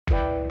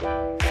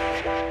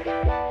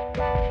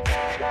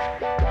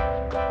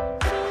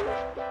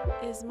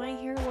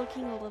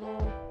acting a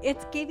little...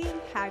 It's giving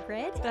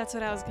Hagrid. That's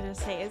what I was going to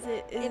say. Is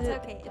it? It's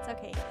okay. It's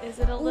okay. Is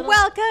it a little...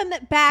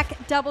 Welcome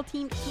back, Double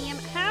Team Cam.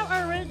 How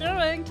are we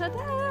doing today?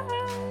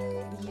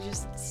 You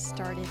just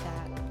started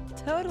that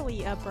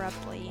totally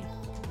abruptly.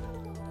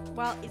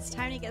 Well, it's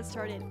time to get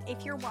started.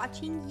 If you're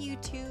watching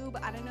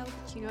YouTube, I don't know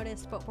if you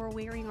noticed, but we're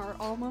wearing our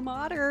alma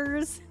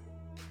maters.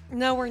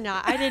 No, we're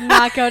not. I did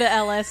not go to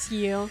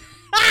LSU.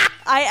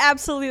 I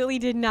absolutely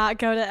did not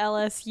go to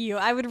LSU.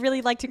 I would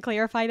really like to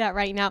clarify that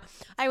right now.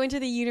 I went to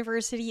the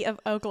University of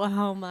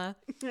Oklahoma.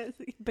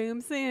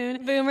 Boom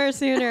soon. Boomer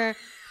sooner.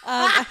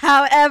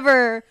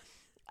 However,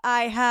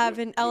 I have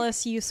an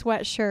LSU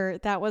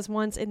sweatshirt that was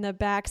once in the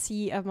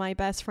backseat of my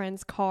best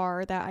friend's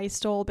car that I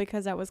stole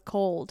because I was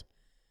cold.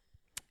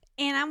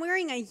 And I'm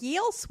wearing a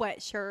Yale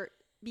sweatshirt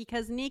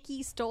because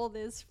Nikki stole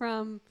this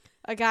from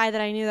a guy that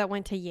I knew that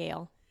went to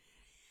Yale.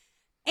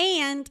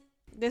 And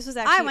this was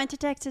actually... I went to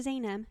Texas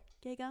A&M.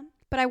 Gigum.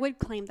 But I would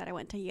claim that I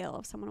went to Yale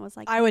if someone was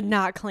like... I would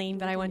not claim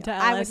that I went to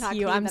LSU. I would not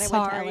claim I'm that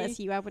sorry. I went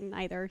to LSU. I wouldn't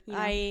either. You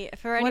know?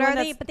 For anyone what are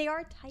they? But they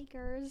are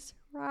Tigers.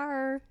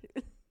 Rawr.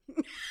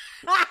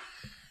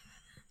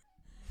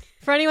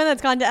 For anyone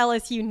that's gone to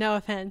LSU, no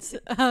offense.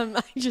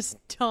 I just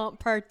don't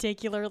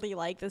particularly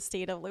like the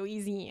state of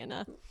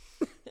Louisiana.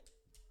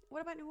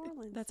 What about New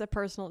Orleans? That's a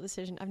personal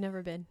decision. I've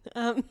never been.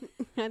 I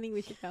think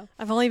we should go.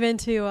 I've only been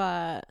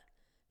to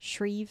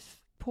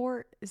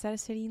Shreveport. Is that a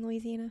city in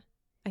Louisiana?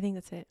 I think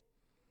that's it.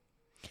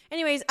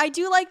 Anyways, I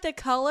do like the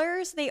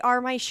colors. They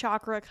are my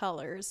chakra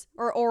colors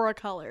or aura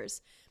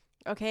colors.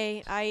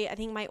 Okay, I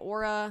think my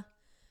aura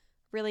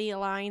really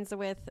aligns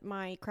with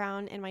my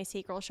crown and my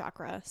sacral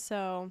chakra.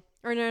 So,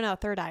 or no,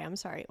 third eye. I'm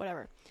sorry,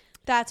 whatever.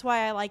 That's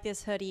why I like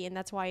this hoodie, and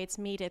that's why it's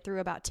made it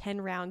through about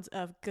 10 rounds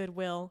of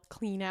Goodwill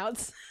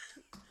cleanouts.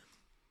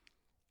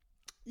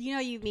 You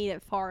know, you made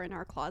it far in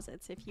our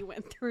closets if you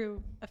went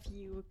through a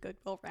few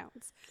Goodwill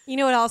rounds. You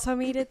know what also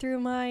made it through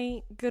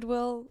my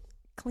Goodwill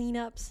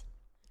cleanups?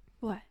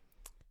 What?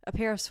 A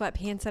pair of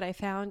sweatpants that I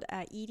found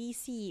at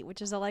EDC,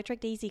 which is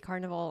Electric Daisy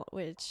Carnival,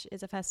 which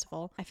is a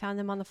festival. I found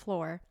them on the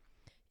floor.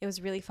 It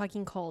was really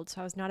fucking cold,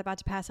 so I was not about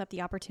to pass up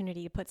the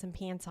opportunity to put some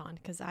pants on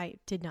because I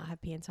did not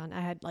have pants on.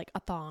 I had like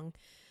a thong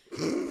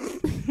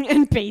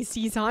and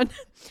pasties on.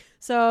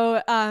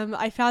 So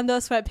I found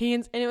those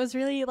sweatpants, and it was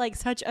really like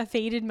such a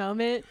faded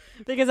moment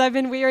because I've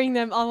been wearing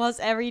them almost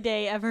every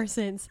day ever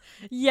since.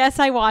 Yes,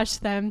 I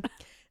washed them.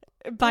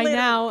 By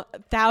now,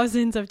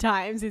 thousands of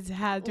times it's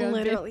had to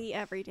literally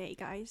every day,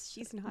 guys.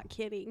 She's not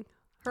kidding.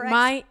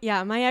 My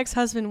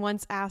ex-husband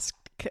once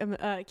asked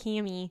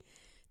Cammie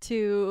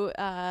to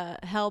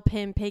help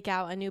him pick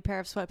out a new pair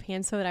of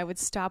sweatpants so that I would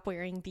stop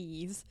wearing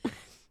these.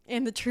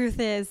 And the truth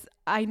is,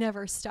 I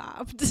never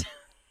stopped.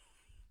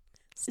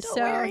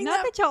 So,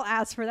 not that y'all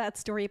asked for that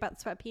story about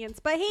sweatpants,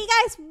 but hey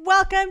guys,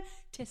 welcome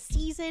to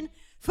season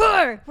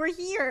 4. We're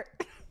here.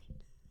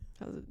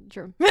 That was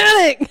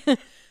dramatic.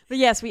 But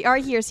yes, we are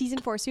here, season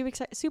 4.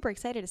 Super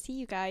excited to see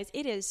you guys.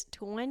 It is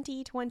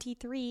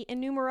 2023.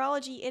 In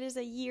numerology, it is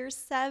a year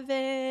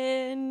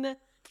 7.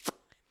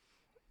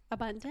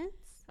 Abundance?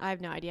 I have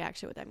no idea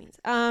actually what that means.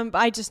 But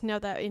I just know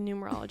that in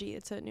numerology,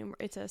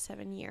 it's a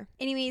 7 year.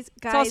 Anyways,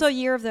 guys. It's also a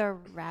year of the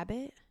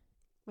rabbit.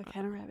 What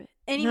kind of rabbit?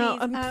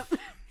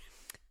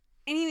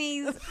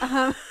 Anyways,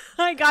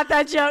 I got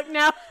that joke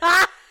now.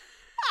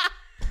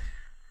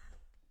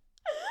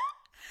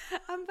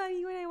 I'm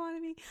funny when I want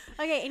to be.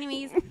 Okay,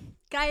 anyways,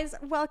 guys,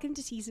 welcome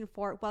to season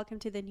 4. Welcome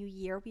to the new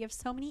year. We have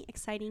so many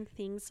exciting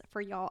things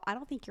for y'all. I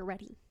don't think you're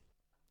ready.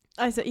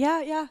 I said,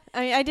 yeah.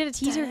 I did a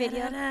teaser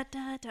video.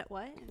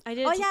 What?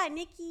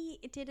 Nikki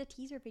did a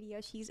teaser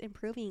video. She's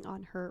improving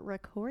on her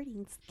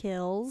recording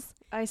skills.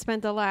 I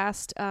spent the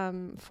last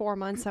 4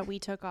 months that we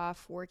took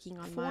off working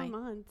on 4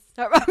 months.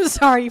 I'm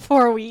sorry,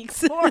 4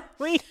 weeks. 4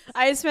 weeks.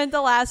 I spent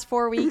the last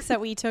 4 weeks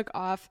that we took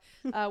off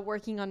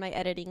working on my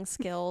editing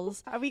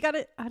skills. I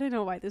don't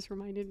know why this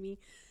reminded me.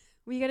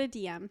 We got a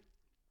DM.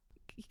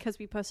 Because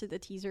we posted the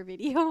teaser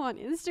video on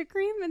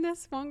Instagram, and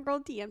this one girl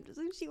DM'd us,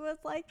 and she was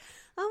like,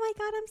 "Oh my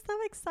god, I'm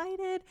so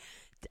excited!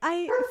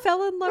 I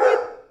fell in love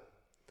with."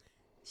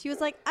 She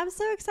was like, "I'm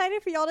so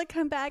excited for y'all to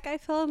come back. I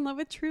fell in love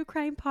with True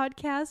Crime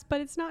Podcast,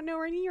 but it's not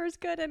nowhere near as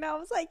good." And I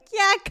was like,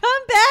 "Yeah,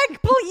 come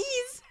back,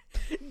 please.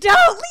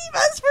 Don't leave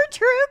us for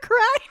True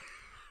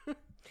Crime."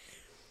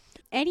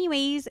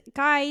 Anyways,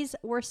 guys,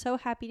 we're so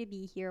happy to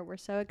be here. We're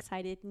so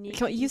excited.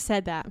 Nikki, you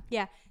said that.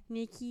 Yeah.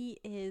 Nikki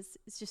is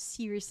just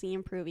seriously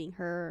improving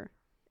her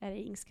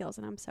editing skills,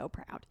 and I'm so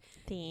proud.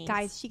 Thanks.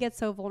 Guys, she gets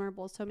so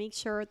vulnerable, so make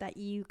sure that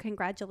you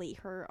congratulate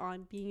her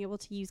on being able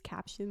to use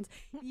captions.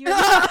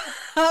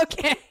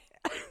 Okay.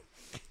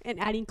 And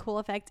adding cool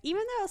effects.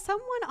 Even though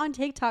someone on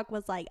TikTok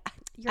was like,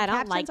 your I don't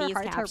captions like are these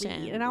hard captions.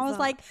 to read. And I was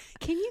like,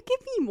 can you give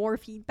me more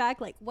feedback?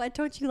 Like, what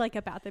don't you like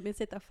about them? Is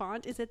it the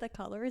font? Is it the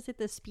color? Is it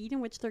the speed in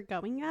which they're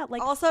going at?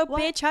 Like, also,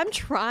 what? bitch, I'm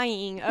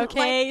trying,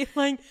 okay?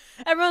 like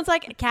everyone's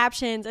like,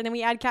 captions, and then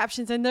we add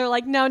captions, and they're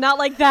like, no, not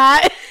like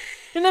that.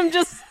 And I'm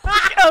just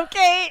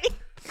okay.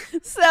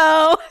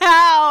 So,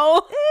 how?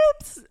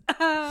 Oops.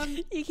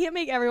 You can't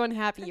make everyone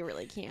happy. You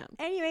really can't.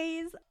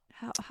 Anyways,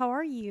 how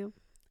are you?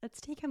 Let's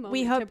take a moment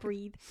We to hope-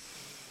 breathe.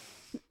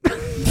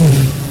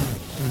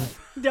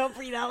 Don't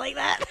breathe out like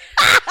that.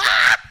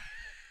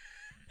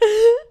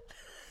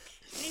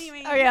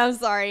 Anyway. Okay, I'm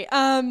sorry.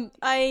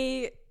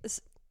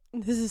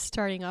 This is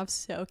starting off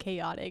so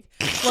chaotic.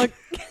 Look,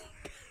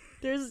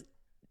 there's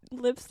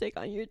lipstick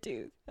on your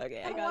tooth.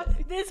 Okay, I got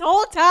it. This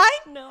whole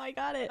time? No, I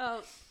got it.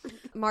 Oh.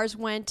 Mars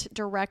went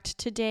direct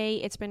today.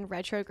 It's been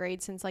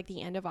retrograde since like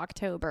the end of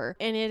October.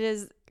 And it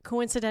is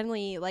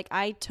coincidentally like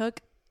I took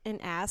an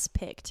ass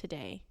pic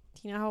today.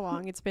 Do you know how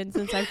long it's been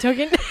since I've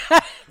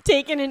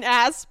taken an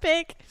ass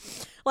pic?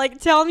 Like,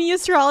 tell me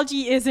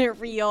astrology isn't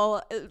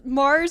real.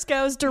 Mars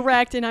goes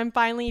direct and I'm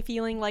finally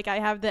feeling like I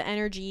have the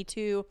energy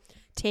to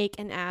take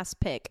an ass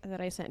pic that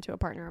I sent to a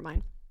partner of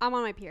mine. I'm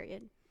on my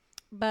period.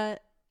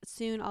 But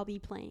soon I'll be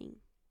playing.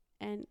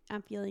 And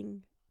I'm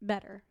feeling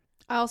better.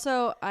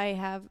 I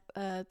have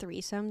a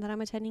threesome that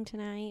I'm attending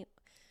tonight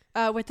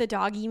with the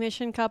doggy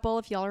mission couple,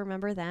 if y'all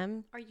remember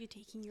them. Are you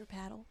taking your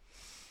paddle?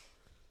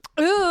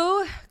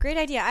 Ooh, great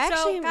idea. I So,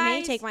 actually may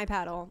guys- take my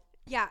paddle.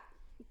 Yeah.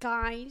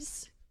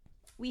 Guys,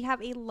 we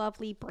have a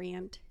lovely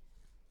brand.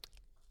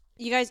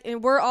 You guys,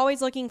 and we're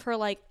always looking for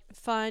like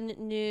fun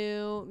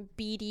new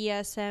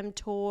BDSM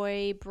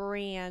toy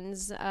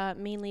brands,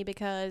 mainly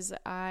because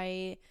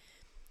I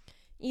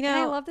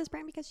love this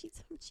brand because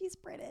she's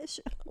British.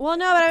 Well,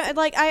 no,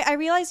 but I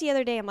realized the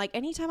other day, I'm like,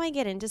 anytime I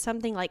get into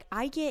something, like,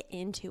 I get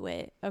into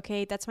it,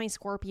 okay? That's my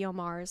Scorpio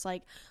Mars.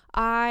 Like,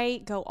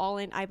 I go all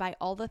in. I buy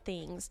all the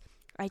things.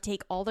 I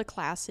take all the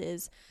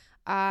classes.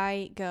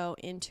 I go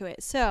into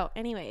it. So,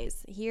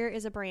 anyways, here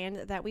is a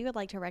brand that we would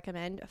like to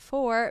recommend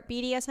for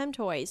BDSM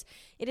toys.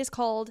 It is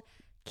called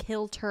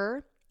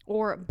Kilter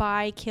or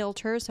By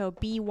Kilter, so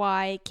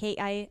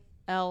BYKILTER.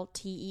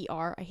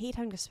 I hate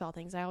having to spell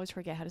things. I always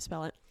forget how to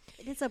spell it.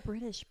 It is a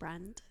British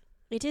brand.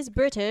 It is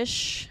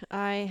British.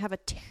 I have a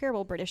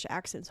terrible British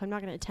accent, so I'm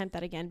not going to attempt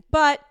that again.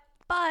 But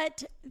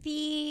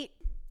the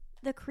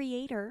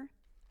creator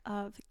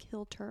of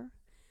Kilter,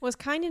 was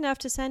kind enough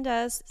to send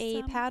us a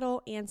Some-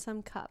 paddle and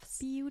some cuffs.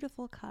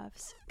 beautiful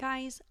cuffs.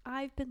 Guys,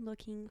 I've been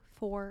looking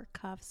for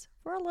cuffs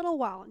for a little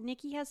while.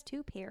 Nikki has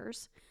 2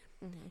 pairs.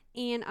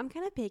 And I'm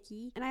kind of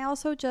picky. And I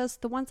also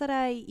the ones that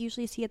I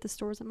usually see at the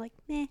stores, I'm like,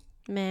 meh.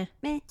 Meh.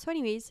 So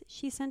anyways,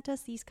 she sent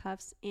us these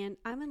cuffs and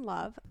I'm in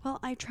love. Well,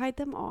 I tried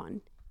them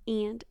on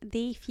and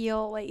they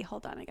feel like,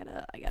 hold on, I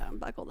gotta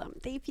unbuckle them.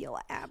 They feel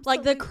absolutely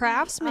Like the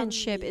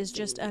craftsmanship is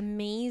just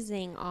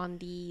amazing. amazing on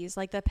these.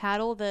 Like the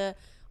paddle,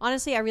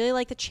 honestly, I really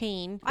like the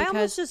chain. I almost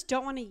Because just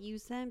don't want to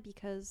use them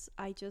because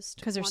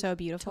they're so to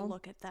beautiful.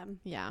 look at them.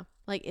 Yeah,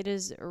 like it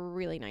is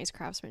really nice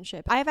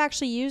craftsmanship. I've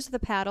actually used the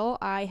paddle.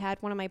 I had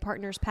one of my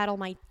partners paddle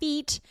my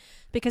feet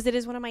because it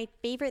is one of my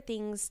favorite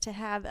things to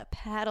have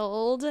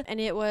paddled, and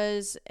it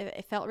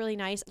felt really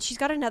nice. She's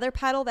got another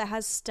paddle that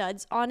has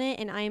studs on it,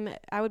 and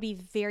I would be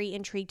very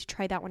intrigued to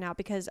try that one out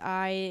because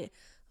I'm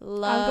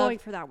going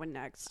for that one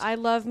next. I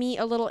love me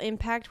a little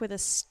impact with a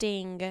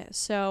sting,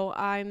 so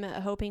I'm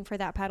hoping for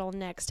that paddle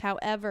next.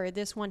 However,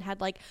 this one had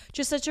like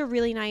just such a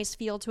really nice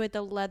feel to it.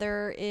 The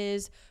leather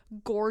is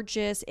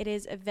gorgeous. It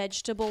is a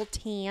vegetable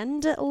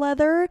tanned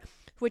leather,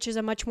 which is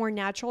a much more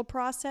natural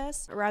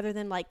process rather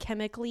than like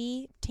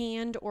chemically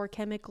tanned or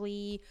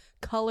chemically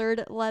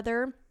colored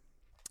leather.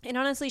 And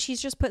honestly,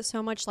 she's just put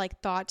so much like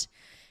thought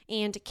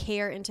and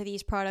care into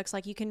these products.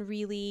 Like you can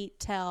really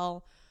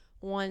tell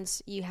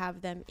once you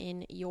have them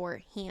in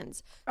your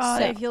hands. Oh,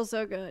 So- they feel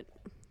so good.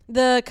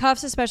 The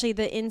cuffs, especially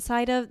the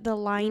inside of the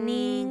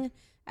lining,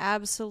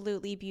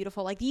 absolutely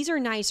beautiful. Like these are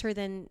nicer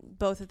than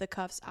both of the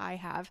cuffs I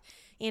have.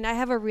 And I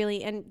have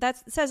and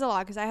that says a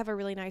lot because I have a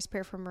really nice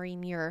pair from Marie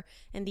Muir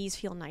and these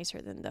feel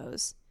nicer than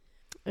those.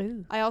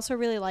 Ooh. I also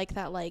really like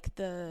that like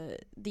the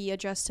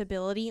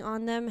adjustability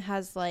on them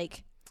has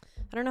like,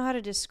 I don't know how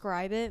to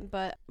describe it,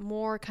 but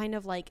more kind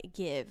of like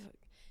give.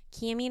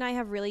 Cammie and I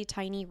have really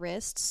tiny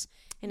wrists.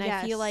 And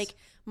I feel Yes. like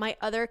my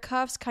other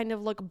cuffs kind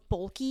of look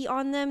bulky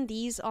on them.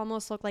 These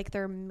almost look like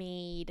they're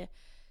made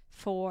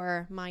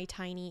for my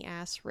tiny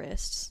ass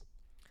wrists.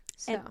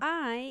 So, And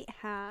I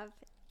have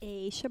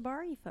a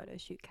Shibari photo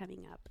shoot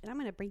coming up, and I'm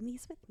going to bring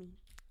these with me.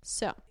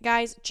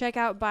 guys, check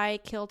out By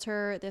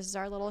Kilter. This is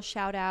our little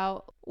shout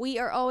out. We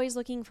are always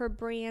looking for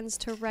brands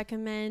to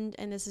recommend,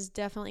 and this is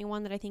definitely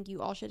one that I think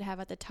you all should have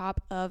at the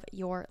top of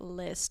your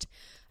list.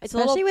 It's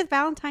Especially with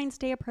Valentine's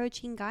Day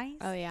approaching, guys.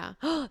 Oh, yeah.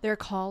 Their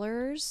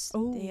collars.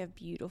 Oh. They have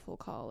beautiful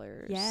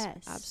collars.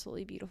 Yes.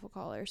 Absolutely beautiful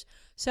collars.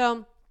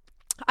 So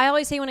I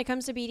always say when it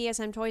comes to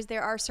BDSM toys,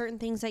 there are certain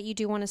things that you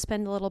do want to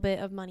spend a little bit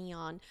of money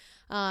on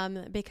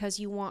because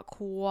you want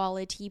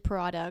quality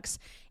products.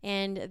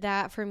 And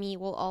that for me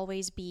will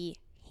always be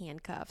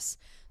handcuffs.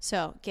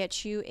 So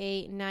get you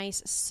a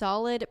nice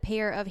solid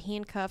pair of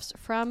handcuffs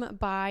from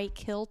By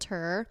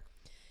Kilter.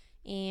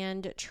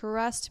 And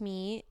trust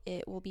me,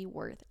 it will be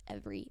worth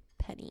every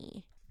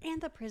penny. And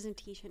the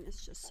presentation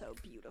is just so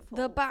beautiful.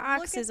 The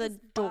box Look at is this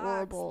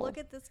adorable. box. Look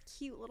at this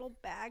cute little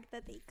bag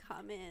that they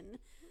come in.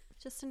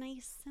 Just a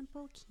nice,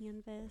 simple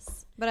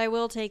canvas. But I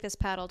will take this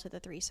paddle to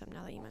the threesome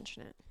now that you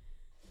mention it.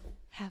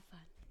 Have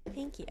fun.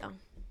 Thank you.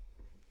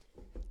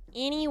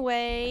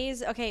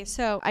 Anyways, okay,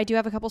 so I do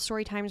have a couple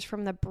story times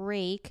from the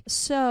break.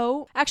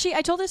 So actually,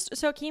 I told this.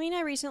 So Kimi and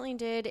I recently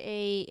did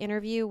a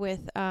interview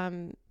with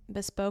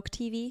Bespoke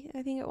TV,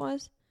 I think it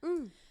was.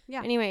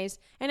 Yeah. Anyways,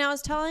 and I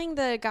was telling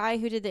the guy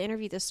who did the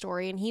interview this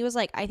story, and he was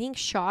like, I think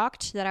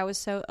shocked that I was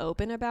so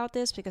open about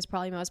this, because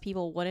probably most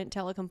people wouldn't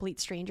tell a complete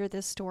stranger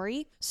this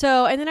story.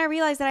 So, and then I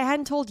realized that I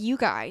hadn't told you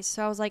guys.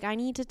 So I was like, I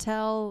need to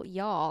tell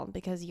y'all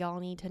because y'all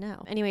need to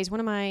know. Anyways,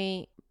 one of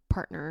my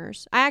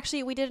partners,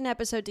 we did an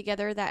episode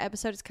together. That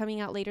episode is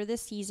coming out later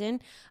this season.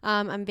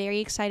 I'm very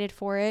excited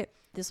for it.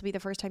 This will be the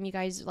first time you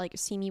guys like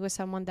see me with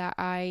someone that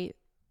I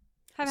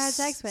Have had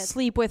sex with.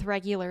 sleep with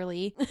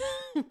regularly.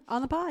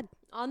 On the pod.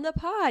 On the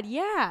pod,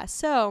 yeah.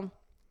 So,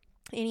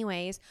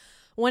 anyways,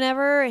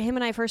 whenever him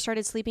and I first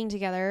started sleeping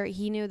together,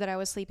 he knew that I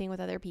was sleeping with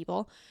other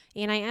people.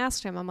 And I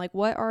asked him, I'm like,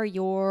 what are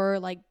your,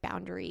 like,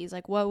 boundaries?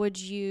 Like,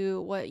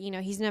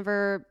 he's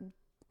never...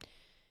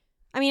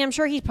 I mean, I'm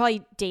sure he's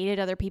probably dated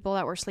other people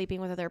that were sleeping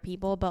with other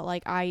people, but,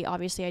 like, I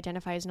obviously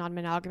identify as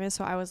non-monogamous.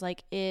 So I was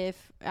like,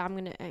 if I'm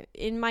going to...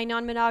 In my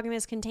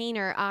non-monogamous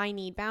container, I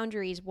need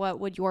boundaries. What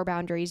would your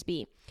boundaries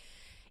be?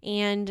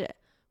 And...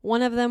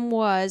 one of them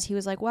was, he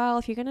was like, well,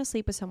 if you're going to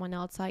sleep with someone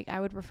else, like, I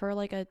would prefer,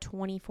 like, a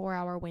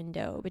 24-hour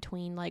window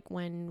between, like,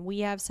 when we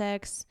have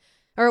sex,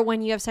 or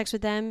when you have sex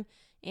with them,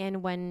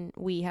 and when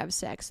we have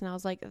sex. And I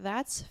was like,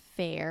 that's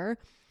fair.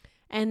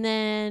 And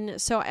then,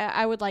 so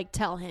I would, like,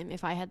 tell him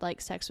if I had, like,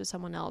 sex with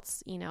someone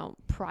else,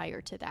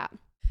 prior to that.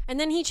 And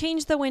then he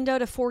changed the window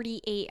to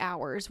 48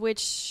 hours,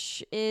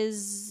 which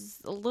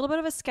is a little bit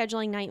of a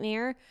scheduling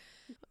nightmare,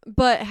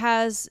 but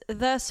has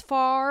thus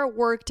far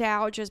worked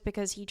out just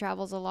because he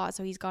travels a lot,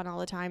 so he's gone all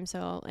the time.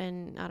 So,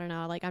 and I don't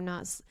know, like,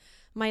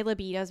 my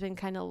libido's been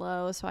kind of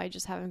low, so I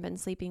just haven't been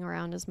sleeping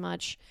around as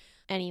much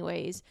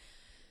anyways.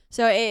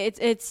 So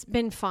it's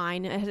been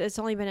fine. It's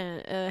only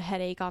been a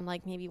headache on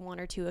like maybe one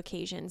or two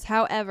occasions.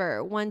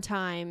 However, one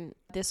time,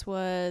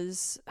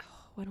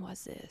 when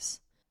was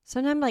this?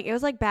 Sometime like, it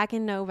was like back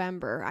in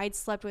November. I'd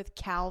slept with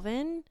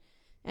Calvin,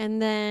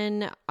 and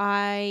then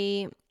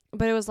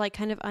but it was like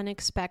kind of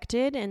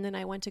unexpected. And then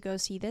I went to go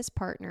see this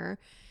partner.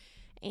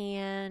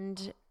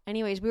 And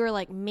anyways, we were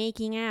like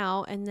making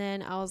out. And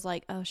then I was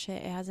like, oh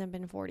shit, it hasn't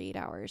been 48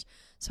 hours.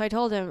 So I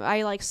told him,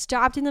 I like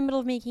stopped in the middle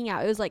of making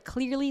out. It was like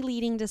clearly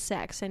leading to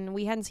sex. And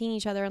we hadn't seen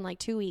each other in like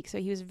 2 weeks. So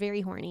he was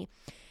very horny.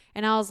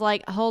 And I was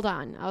like, hold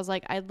on. I was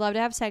like, I'd love to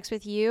have sex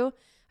with you.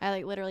 I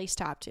like literally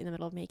stopped in the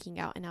middle of making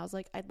out. And I was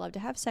like, I'd love to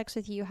have sex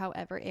with you.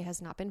 However, it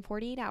has not been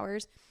 48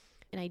 hours.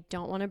 And I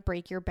don't want to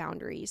break your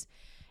boundaries.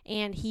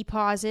 And he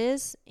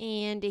pauses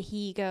and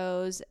he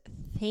goes,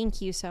 thank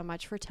you so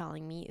much for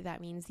telling me.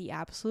 That means the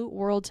absolute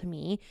world to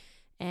me.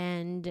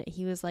 And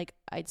he was like,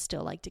 I'd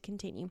still like to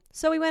continue.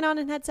 So we went on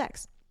and had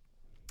sex.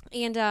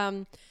 And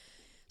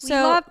we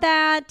love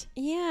that.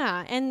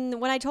 Yeah. And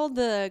when I told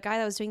the guy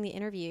that was doing the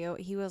interview,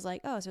 he was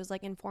like, oh, so it was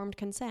like informed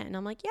consent. And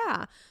I'm like,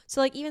 yeah.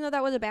 So like, even though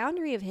that was a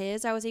boundary of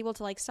his, I was able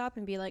to like stop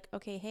and be like,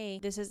 okay, hey,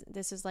 this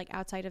is like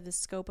outside of the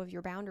scope of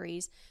your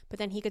boundaries. But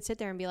then he could sit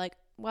there and be like,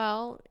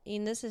 well,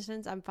 in this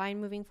instance, I'm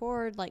fine moving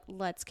forward. Like,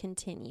 let's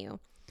continue.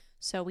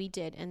 So we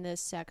did. And the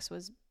sex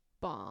was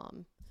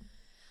bomb.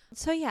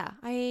 So yeah,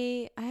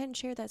 I hadn't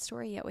shared that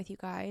story yet with you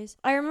guys.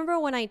 I remember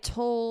when I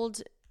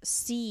told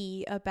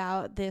C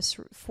about this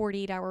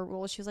 48-hour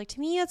rule, she was like, to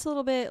me it's a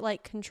little bit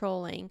like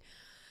controlling.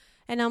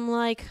 And I'm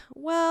like,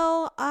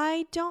 well,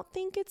 I don't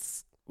think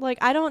it's like,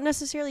 I don't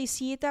necessarily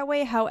see it that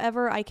way.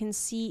 However, I can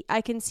see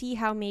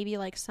how maybe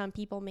like some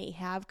people may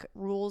have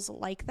rules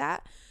like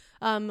that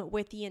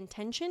with the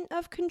intention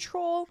of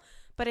control.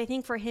 But I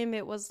think for him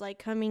it was like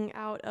coming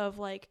out of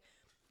like,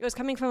 it was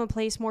coming from a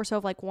place more so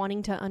of like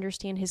wanting to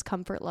understand his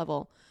comfort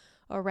level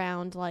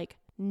around like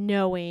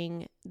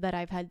knowing that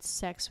I've had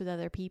sex with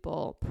other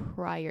people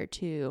prior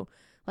to,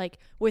 like,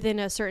 within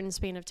a certain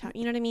span of time.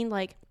 You know what I mean?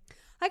 Like,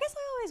 I guess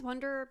I always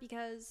wonder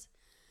because,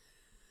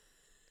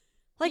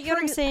 like, you know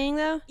what I'm saying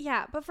though?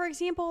 Yeah, but for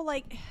example,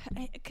 like,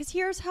 because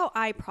here's how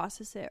I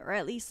process it, or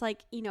at least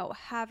like,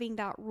 having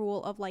that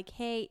rule of like,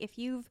 hey,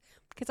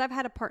 because I've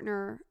had a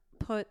partner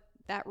put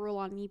that rule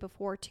on me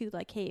before too,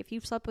 like, hey, if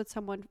you've slept with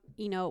someone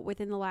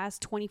within the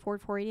last 24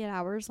 to 48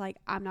 hours, like,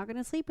 I'm not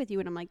gonna sleep with you.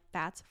 And I'm like,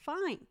 that's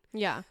fine,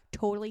 yeah,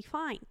 totally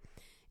fine.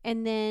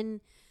 And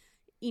then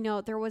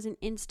there was an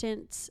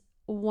instance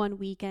one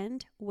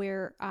weekend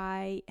where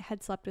I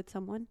had slept with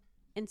someone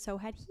and so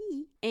had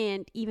he,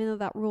 and even though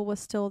that rule was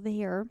still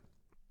there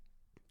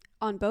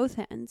on both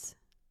ends,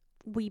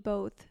 we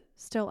both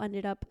still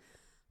ended up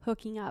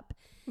hooking up.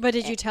 But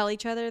did you tell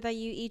each other that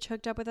you each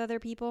hooked up with other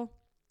people?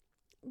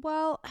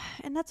 Well,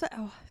 and that's what,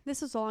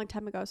 this was a long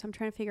time ago, so I'm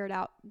trying to figure it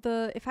out.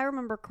 If I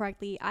remember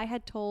correctly, I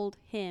had told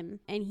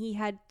him, and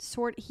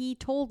he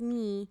told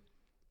me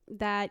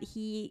that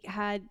he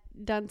had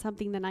done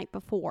something the night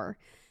before.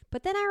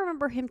 But then I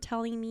remember him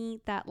telling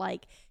me that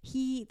like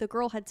the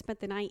girl had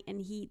spent the night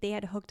and they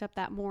had hooked up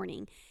that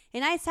morning.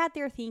 And I sat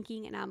there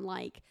thinking, and I'm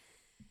like,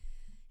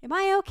 am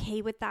I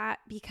okay with that?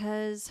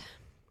 Because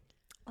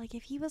like,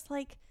 if he was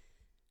like,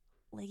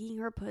 licking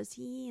her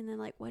pussy, and then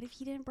like what if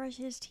he didn't brush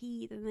his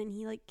teeth and then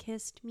he like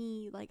kissed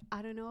me? Like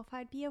I don't know if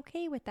I'd be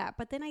okay with that.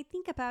 But then I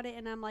think about it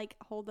and I'm like,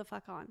 hold the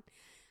fuck on.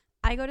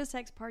 I go to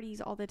sex parties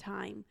all the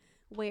time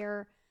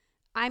where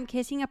I'm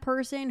kissing a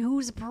person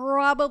who's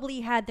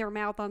probably had their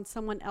mouth on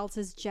someone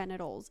else's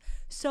genitals.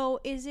 So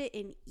is it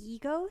an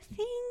ego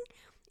thing?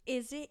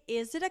 Is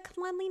it a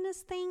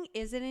cleanliness thing?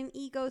 Is it an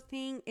ego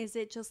thing? Is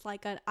it just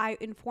like an I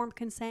informed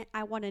consent,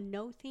 I want to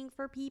know thing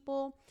for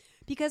people?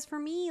 Because for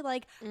me,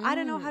 like, I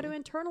don't know how to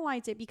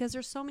internalize it because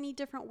there's so many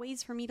different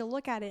ways for me to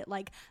look at it.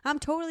 Like, I'm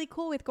totally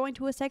cool with going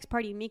to a sex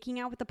party, making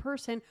out with a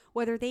person,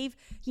 whether they've,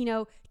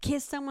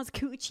 kissed someone's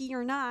coochie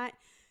or not.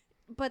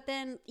 But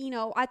then,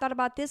 I thought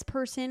about this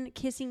person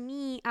kissing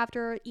me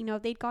after,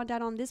 they'd gone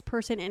down on this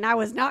person and I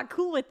was not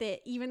cool with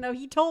it, even though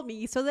he told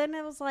me. So then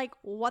it was like,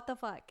 what the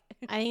fuck?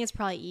 I think it's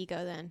probably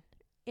ego then.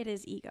 It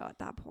is ego at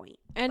that point.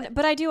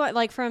 But I do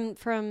like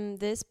from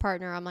this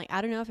partner, I'm like,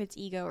 I don't know if it's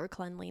ego or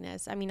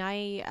cleanliness. I mean,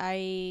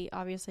 I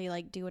obviously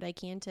like do what I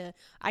can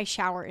I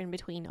shower in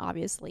between,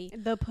 obviously.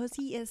 The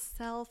pussy is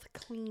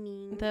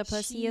self-cleaning. The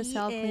pussy is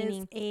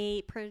self-cleaning. Is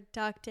a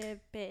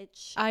productive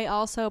bitch. I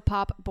also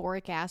pop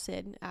boric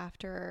acid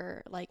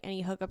after like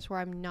any hookups where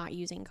I'm not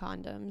using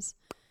condoms.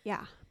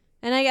 Yeah.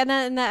 And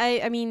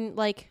I mean,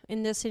 like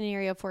in this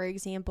scenario, for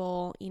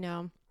example,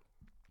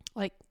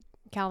 like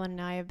Calvin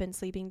and I have been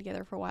sleeping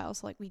together for a while,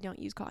 so like we don't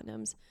use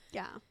condoms.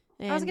 Yeah.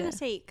 And I was gonna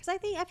say, because I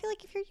feel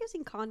like if you're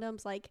using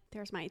condoms, like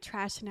there's my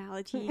trash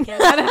analogy again.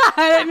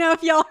 I don't know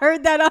if y'all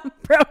heard that on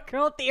Broke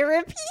Girl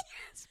Therapy,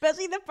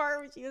 especially the part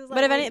where she was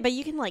like, but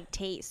you can like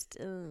taste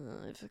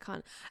if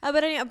a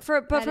but anyway,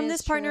 from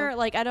this partner,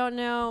 like I don't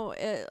know.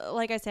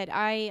 Like I said,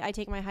 I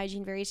take my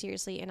hygiene very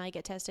seriously, and I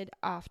get tested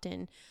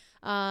often.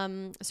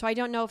 So I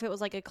don't know if it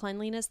was like a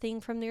cleanliness thing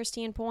from their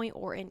standpoint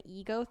or an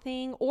ego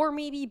thing or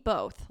maybe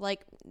both.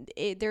 Like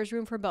there's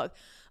room for both,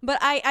 but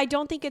I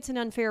don't think it's an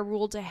unfair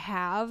rule to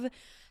have.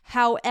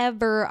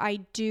 However, I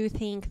do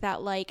think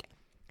that like,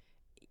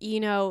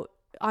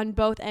 on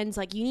both ends,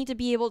 like you need to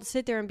be able to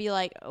sit there and be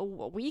like,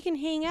 oh, we can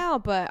hang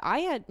out, but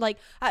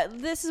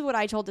this is what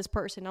I told this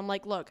person. I'm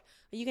like, look,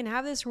 you can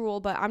have this rule,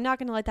 but I'm not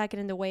going to let that get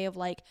in the way of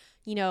like,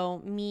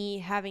 me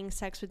having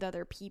sex with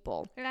other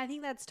people. And I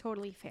think that's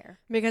totally fair.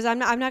 Because I'm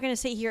not going to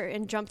sit here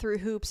and jump through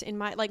hoops in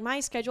my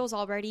schedule is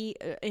already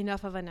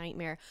enough of a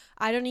nightmare.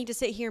 I don't need to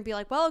sit here and be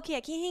like, well, okay,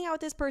 I can't hang out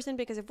with this person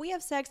because if we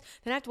have sex,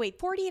 then I have to wait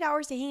 48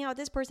 hours to hang out with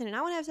this person and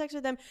I want to have sex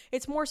with them.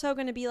 It's more so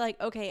going to be like,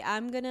 okay,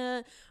 I'm going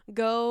to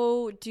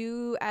go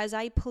do as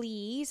I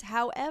please.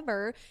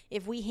 However,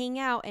 if we hang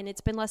out and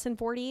it's been less than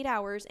 48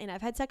 hours and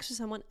I've had sex with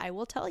someone, I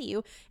will tell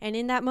you. And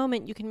in that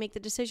moment, you can make the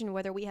decision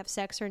whether we have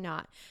sex or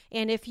not.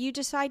 And if you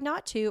decide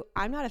not to,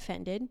 I'm not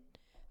offended.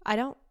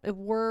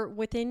 We're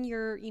within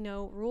your,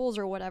 rules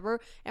or whatever.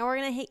 And we're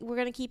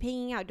going to keep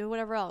hanging out, do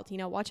whatever else,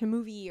 watch a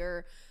movie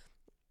or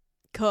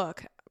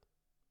cook.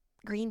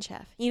 Green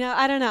Chef,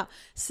 I don't know.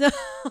 So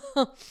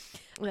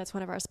that's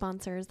one of our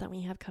sponsors that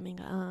we have coming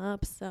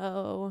up.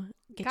 So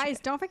guys,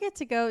 don't forget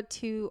to go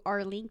to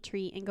our link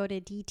tree and go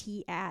to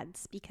DT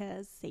ads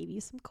because save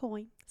you some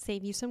coin.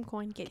 Get you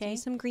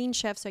some Green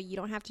Chef so you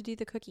don't have to do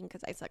the cooking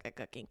because I suck at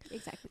cooking.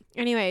 Exactly.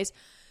 Anyways,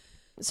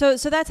 so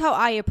that's how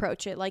I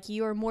approach it. Like,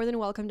 you are more than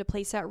welcome to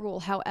place that rule.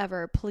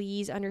 However,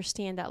 please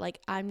understand that like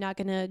I'm not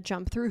gonna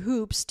jump through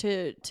hoops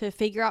to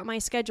figure out my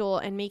schedule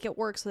and make it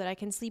work so that I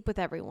can sleep with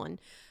everyone.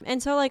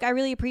 And so like I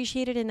really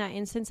appreciated in that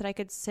instance that I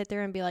could sit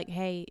there and be like,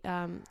 hey,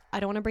 I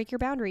don't want to break your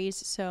boundaries,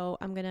 so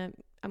I'm gonna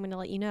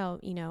let you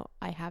know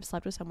I have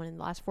slept with someone in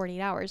the last 48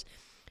 hours.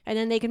 And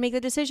then they can make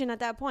the decision at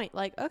that point.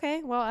 Like,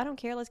 okay, well, I don't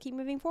care. Let's keep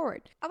moving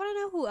forward. I want to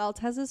know who else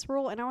has this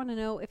rule, and I want to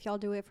know if y'all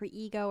do it for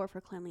ego or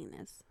for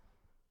cleanliness.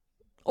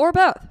 Or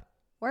both.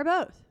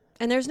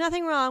 And there's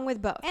nothing wrong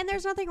with both. And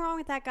there's nothing wrong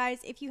with that, guys.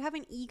 If you have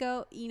an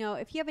ego,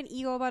 if you have an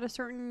ego about a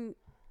certain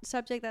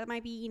subject that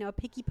might be,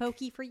 picky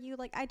pokey for you,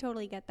 like, I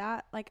totally get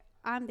that. Like,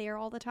 I'm there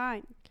all the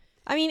time.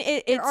 I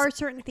mean, there are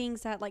certain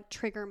things that, like,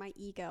 trigger my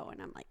ego,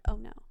 and I'm like, oh,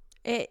 no.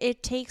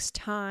 It takes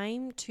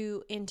time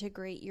to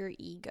integrate your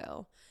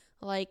ego.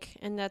 Like,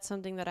 and that's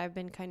something that I've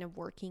been kind of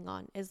working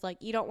on is like,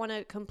 you don't want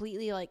to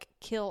completely like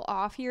kill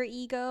off your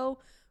ego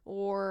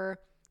or,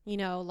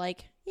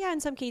 like, yeah, in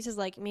some cases,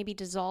 like maybe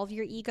dissolve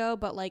your ego,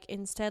 but like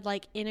instead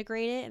like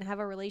integrate it and have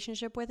a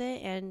relationship with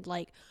it and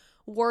like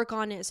work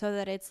on it so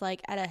that it's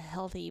like at a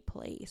healthy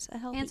place,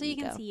 and so you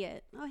can see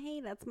it. Oh,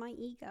 hey, that's my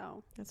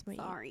ego. That's my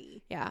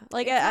sorry. Yeah,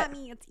 like it's not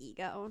me, it's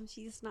ego.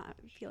 She's not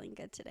feeling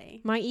good today.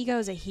 My ego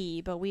is a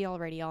he, but we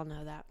already all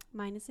know that.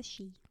 Mine is a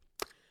she.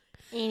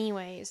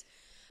 Anyways.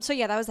 So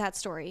yeah, that was that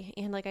story.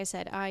 And like I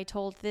said, I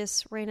told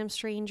this random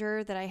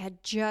stranger that I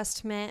had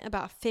just met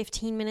about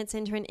 15 minutes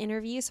into an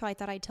interview. So I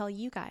thought I'd tell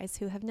you guys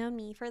who have known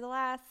me for the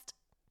last,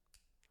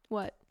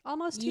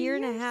 almost year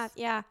and a half.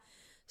 Yeah.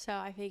 So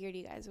I figured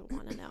you guys would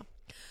want to know.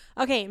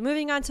 Okay,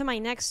 moving on to my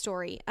next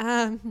story.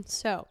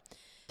 So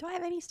do I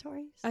have any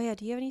stories? Oh yeah,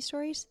 do you have any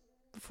stories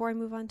before I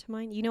move on to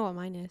mine? You know what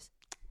mine is.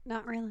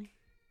 Not really.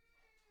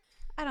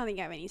 I don't think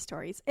I have any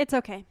stories. It's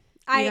okay.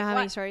 You don't have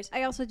any stories?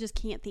 I also just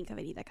can't think of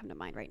any that come to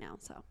mind right now.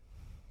 So,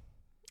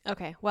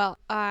 Okay, well,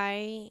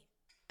 I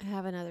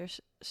have another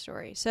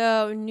story.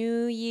 So,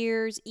 New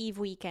Year's Eve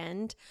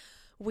weekend,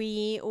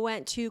 we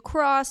went to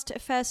Crossed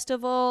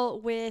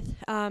Festival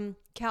with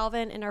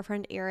Calvin and our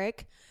friend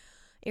Eric.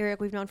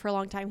 Eric, we've known for a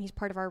long time. He's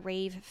part of our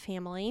rave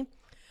family.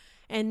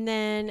 And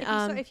then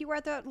if you were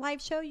at the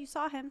live show, you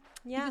saw him.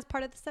 Yeah. He was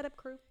part of the setup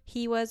crew.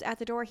 He was at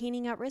the door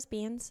handing out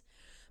wristbands.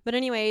 But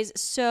anyways,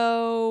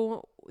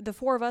 so the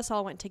four of us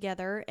all went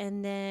together,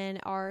 and then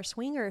our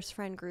swingers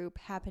friend group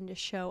happened to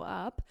show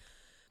up,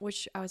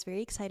 which I was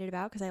very excited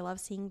about because I love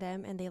seeing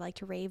them, and they like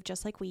to rave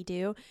just like we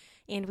do,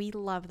 and we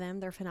love them.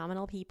 They're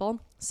phenomenal people.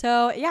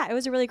 So yeah, it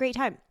was a really great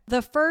time.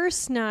 The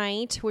first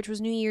night, which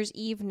was New Year's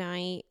Eve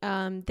night,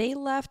 they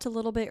left a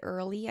little bit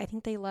early. I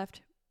think they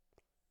left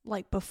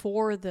like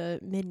before the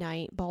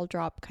midnight ball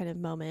drop kind of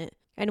moment.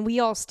 And we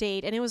all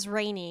stayed, and it was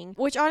raining,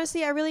 which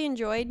honestly I really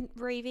enjoyed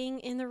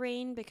raving in the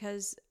rain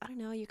because, I don't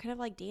know, you're kind of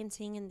like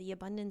dancing in the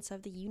abundance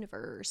of the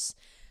universe.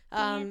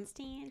 Dance.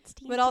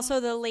 But also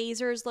the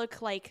lasers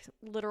look like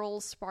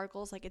literal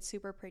sparkles, like it's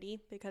super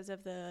pretty because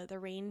of the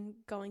rain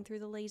going through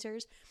the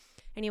lasers.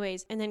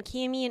 Anyways, and then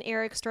Cammie and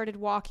Eric started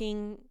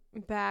walking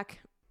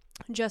back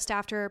just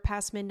after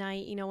past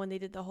midnight, you know, when they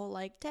did the whole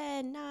like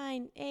 10,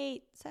 9,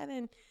 8,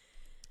 7.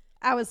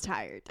 I was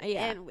tired.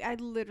 Yeah. And I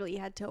literally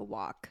had to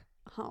walk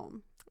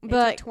home.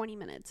 But it took 20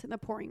 minutes in the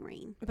pouring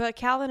rain. But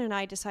Calvin and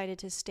I decided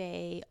to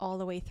stay all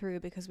the way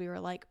through because we were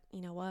like,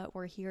 you know what,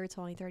 we're here. It's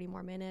only 30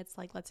 more minutes.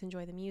 Like, let's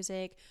enjoy the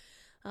music.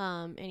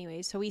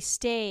 Anyway, so we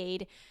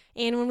stayed.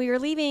 And when we were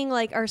leaving,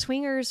 like, our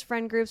swingers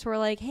friend groups were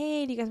like,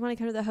 hey, do you guys want to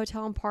come to the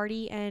hotel and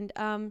party? And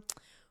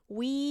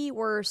we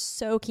were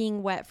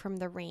soaking wet from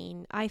the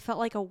rain. I felt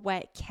like a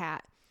wet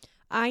cat.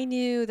 I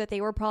knew that they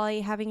were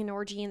probably having an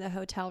orgy in the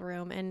hotel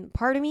room, and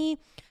part of me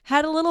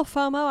had a little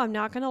FOMO, I'm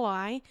not going to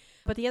lie,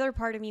 but the other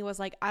part of me was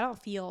like, I don't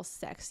feel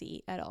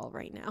sexy at all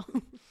right now.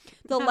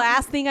 The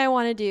last thing I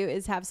want to do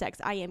is have sex.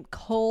 I am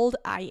cold.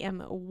 I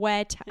am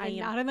wet. I am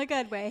not in the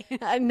good way.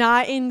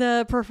 Not in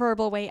the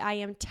preferable way. I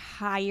am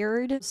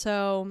tired.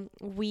 So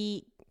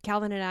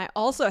Calvin and I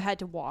also had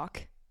to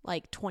walk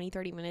like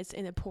 20-30 minutes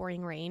in the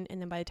pouring rain, and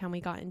then by the time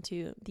we got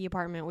into the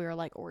apartment, we were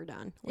like, we're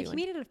done. If you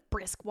made it a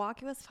brisk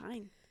walk, it was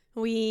fine.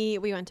 We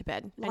went to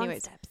bed. Long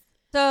Anyways. steps.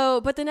 So,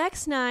 but the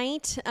next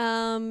night,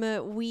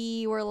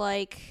 we were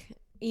like,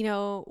 you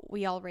know,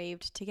 we all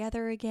raved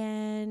together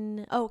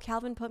again. Oh,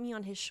 Calvin put me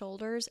on his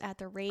shoulders at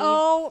the rave.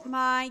 Oh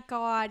my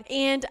God.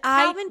 And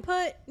Calvin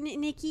put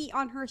Nikki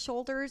on her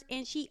shoulders,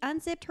 and she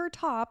unzipped her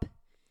top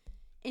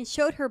and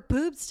showed her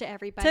boobs to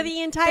everybody. To the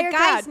entire The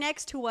guys crowd.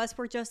 next to us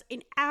were just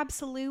in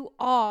absolute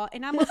awe,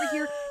 and I'm over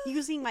here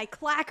using my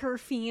clacker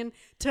fan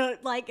to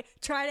like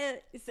try to.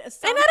 And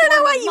I don't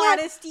know what you want.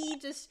 modesty.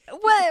 Just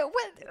what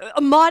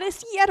a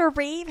modesty at a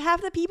rave?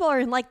 Half the people are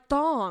in like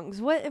thongs.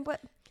 What?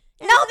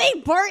 no,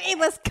 they weren't. It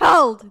was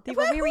cold. They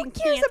were Who wearing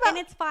cares pants, about-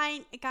 and it's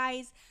fine,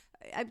 guys.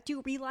 I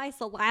do realize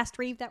the last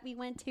rave that we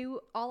went to,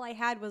 all I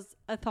had was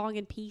a thong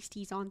and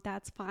pasties on.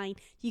 That's fine.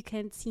 You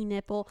can see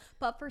nipple.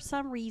 But for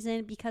some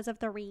reason, because of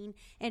the rain,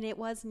 and it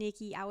was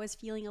Nikki, I was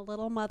feeling a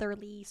little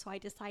motherly. So I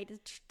decided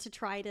to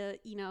try to,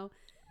 you know.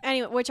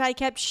 Anyway, which I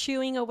kept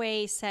shooing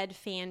away said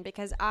fan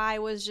because I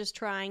was just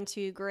trying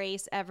to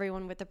grace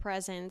everyone with the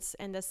presence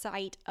and the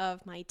sight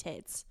of my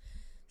tits.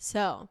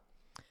 So,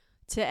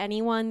 to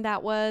anyone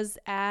that was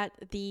at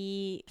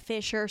the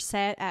Fisher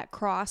set at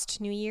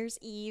Crossed New Year's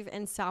Eve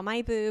and saw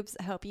my boobs,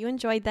 I hope you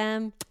enjoyed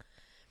them.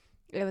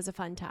 It was a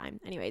fun time.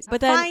 Anyways,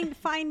 but then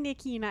Find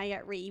Nikki and I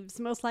at raves.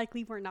 Most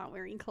likely we're not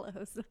wearing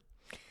clothes.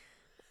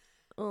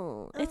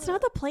 it's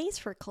not the place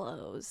for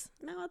clothes.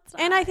 No, it's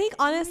not. And I think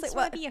honestly, I just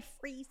want to be a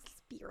free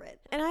spirit.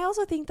 and I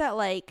also think that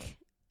like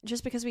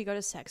just because we go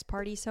to sex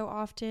parties so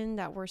often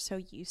that we're so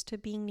used to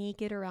being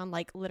naked around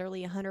like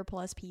literally 100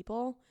 plus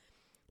people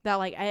that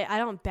like I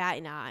don't bat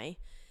an eye.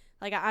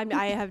 Like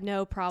I have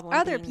no problem.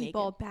 Other being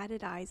people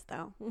batted eyes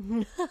though.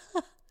 naked.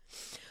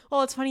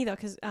 Well, it's funny though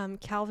because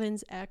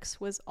Calvin's ex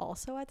was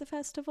also at the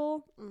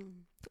festival,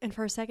 and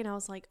for a second I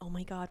was like, oh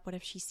my God, what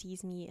if she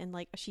sees me and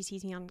like she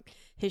sees me on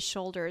his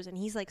shoulders, and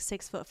he's like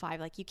 6'5",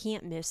 like you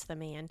can't miss the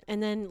man.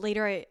 And then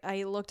later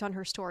I looked on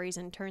her stories,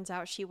 and turns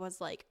out she was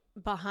like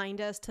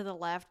behind us to the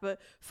left, but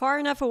far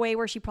enough away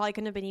where she probably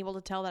couldn't have been able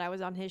to tell that I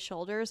was on his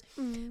shoulders.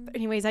 But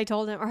anyways, I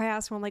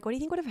asked him, I'm like, what do you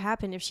think would have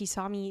happened if she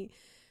saw me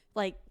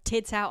like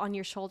tits out on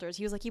your shoulders?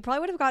 He was like, you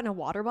probably would have gotten a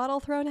water bottle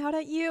thrown out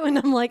at you. And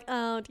I'm like,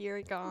 oh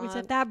dear God. Which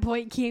at that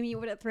point, Cammie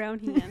would have thrown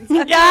hands.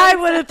 Yeah, I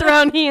would have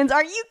thrown hands.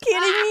 Are you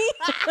kidding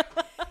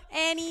me?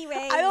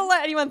 Anyway, I don't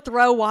let anyone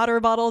throw water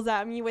bottles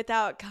at me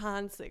without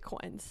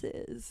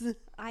consequences.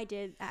 I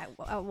did at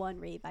one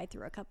rave. I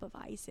threw a cup of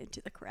ice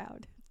into the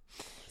crowd.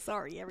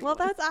 Sorry, everyone. Well,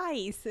 that's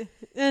ice.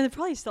 And it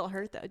probably still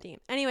hurt though. Damn.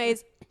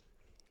 Anyways,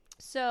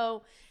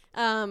 so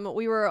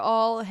we were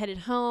all headed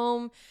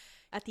home.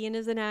 At the end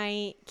of the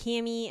night,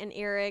 Cammie and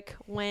Eric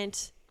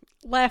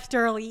left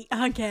early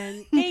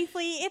again.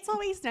 Thankfully, it's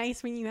always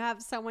nice when you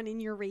have someone in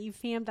your rave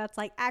fam that's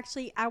like,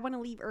 actually, I want to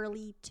leave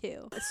early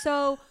too.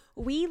 So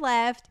We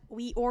left.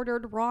 We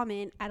ordered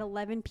ramen at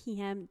 11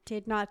 p.m.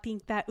 Did not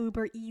think that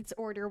Uber Eats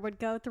order would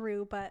go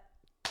through, but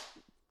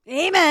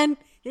amen,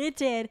 it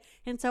did.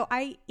 And so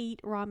I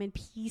ate ramen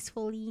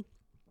peacefully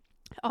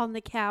on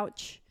the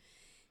couch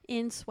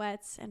in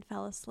sweats and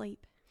fell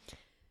asleep.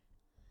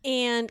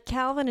 And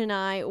Calvin and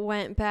I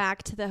went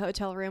back to the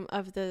hotel room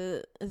of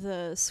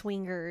the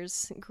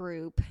swingers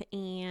group,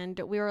 and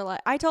we were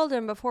like, I told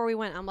him before we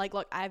went, I'm like,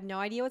 look, I have no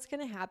idea what's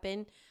going to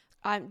happen.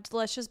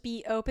 Let's just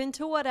be open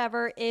to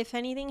whatever, if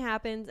anything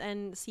happens,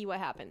 and see what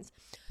happens.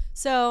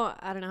 So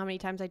I don't know how many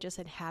times I just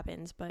said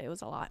happens, but it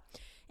was a lot.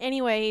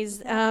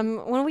 Anyways,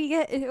 when we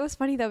get, it was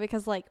funny though,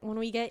 because like when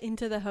we get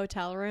into the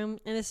hotel room,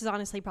 and this is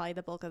honestly probably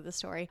the bulk of the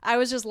story, I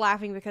was just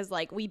laughing because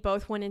like we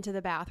both went into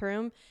the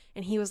bathroom,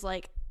 and he was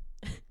like,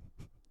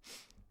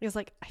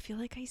 I feel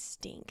like I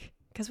stink.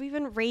 Because we've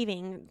been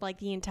raving like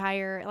the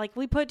entire, like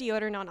we put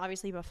deodorant on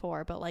obviously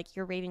before, but like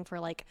you're raving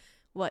for like,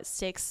 what,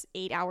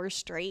 6-8 hours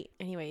straight?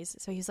 Anyways,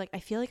 so he's like, I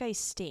feel like I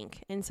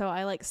stink. And so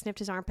I like sniffed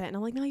his armpit, and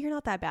I'm like, no, you're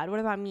not that bad. What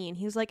about me? And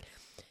he was like,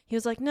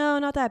 no,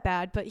 not that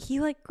bad. But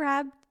he like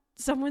grabbed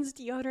someone's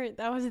deodorant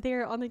that was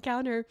there on the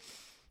counter,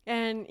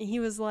 and he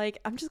was like,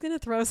 I'm just going to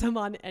throw some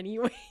on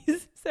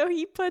anyways. So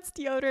he puts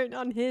deodorant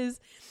on his.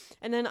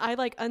 And then I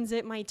like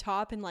unzip my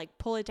top and like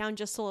pull it down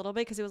just a little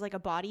bit because it was like a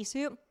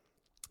bodysuit.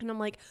 And I'm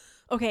like,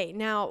 okay,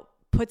 now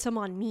put some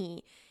on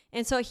me.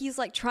 And so he's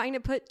like trying to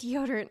put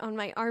deodorant on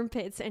my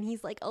armpits, and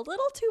he's like a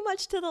little too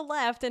much to the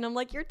left. And I'm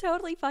like, you're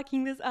totally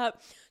fucking this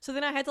up. So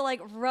then I had to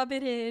like rub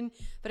it in.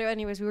 But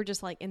anyways, we were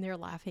just like in there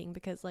laughing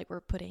because like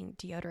we're putting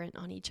deodorant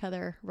on each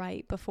other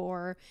right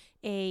before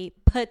a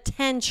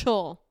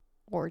potential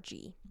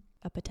orgy.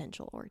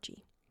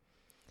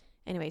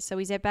 Anyway, so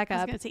we zip back up.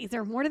 I was going to say, is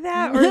there more to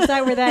that, or is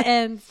that where that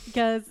ends?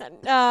 Because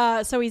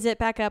so we zip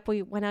back up.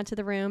 We went out to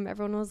the room.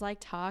 Everyone was like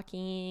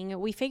talking.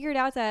 We figured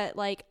out that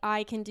like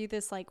I can do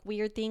this like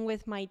weird thing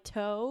with my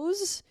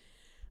toes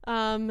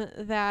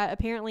that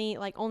apparently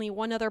like only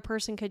one other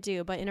person could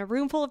do. But in a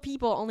room full of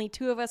people, only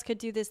 2 of us could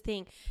do this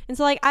thing. And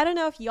so like, I don't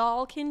know if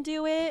y'all can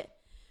do it,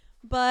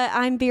 but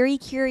I'm very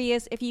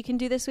curious if you can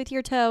do this with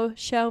your toe.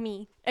 Show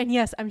me. And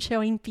yes, I'm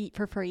showing feet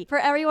for free. For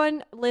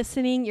everyone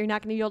listening, you're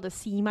not going to be able to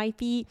see my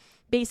feet.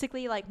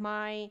 Basically, like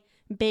my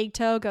big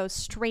toe goes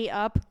straight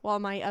up while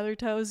my other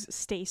toes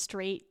stay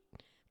straight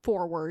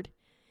forward.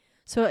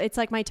 So it's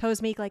like my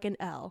toes make like an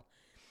L.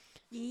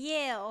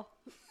 Yeah.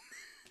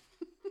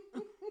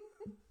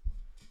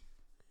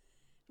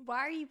 Why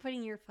are you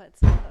putting your foot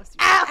so close to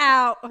me?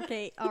 Ow!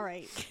 Okay, all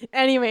right.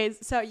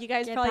 Anyways, so you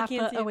guys Get probably that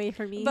can't foot see away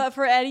from me. But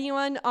for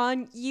anyone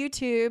on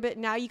YouTube,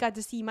 now you got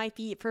to see my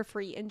feet for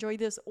free. Enjoy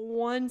this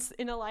once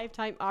in a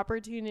lifetime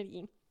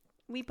opportunity.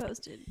 We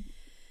posted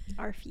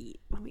our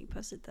feet when we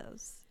posted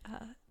those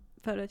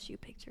photo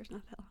shoot pictures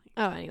not that long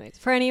ago. Oh, anyways,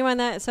 for anyone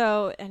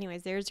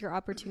anyways, there's your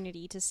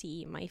opportunity to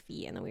see my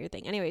feet and the weird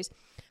thing. Anyways,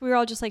 we were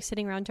all just like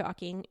sitting around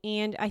talking,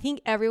 and I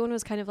think everyone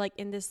was kind of like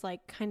in this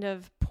like kind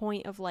of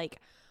point of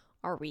like,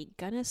 are we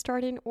gonna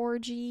start an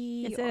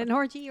orgy? Is it an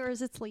orgy or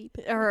is it sleep?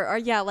 Or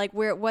yeah, like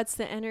what's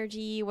the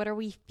energy? What are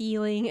we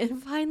feeling?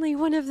 And finally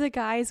one of the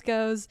guys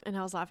goes, and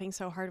I was laughing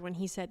so hard when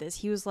he said this.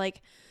 He was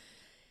like,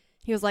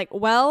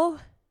 well,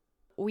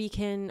 we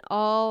can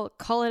all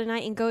call it a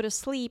night and go to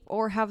sleep,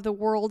 or have the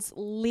world's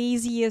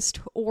laziest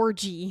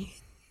orgy.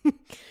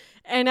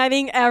 And I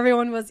think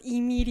everyone was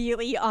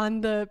immediately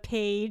on the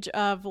page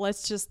of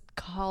let's just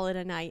call it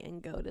a night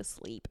and go to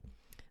sleep.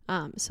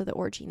 So the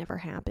orgy never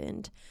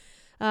happened.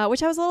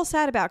 Which I was a little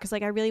sad about because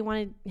like I really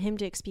wanted him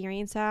to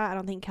experience that. I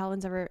don't think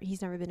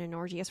he's never been in an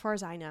orgy as far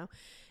as I know.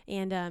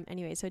 And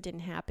anyway, so it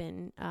didn't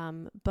happen.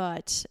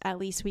 But at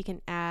least we can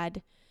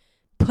add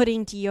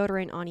putting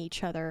deodorant on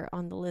each other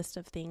on the list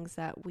of things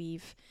that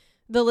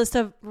the list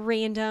of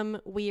random,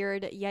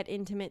 weird, yet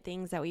intimate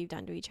things that we've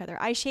done to each other.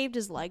 I shaved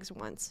his legs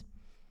once.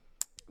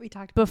 We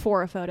talked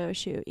before a photo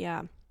shoot,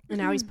 yeah. And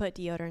now he's put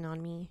deodorant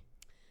on me.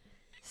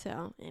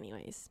 So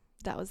anyways,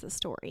 that was the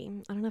story.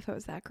 I don't know if it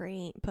was that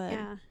great, but...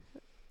 Yeah.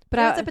 But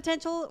it was a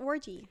potential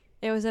orgy.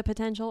 It was a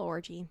potential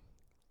orgy.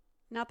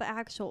 Not the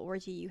actual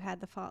orgy you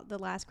had the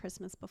last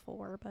Christmas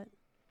before, but...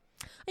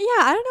 Yeah,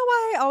 I don't know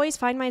why I always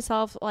find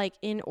myself like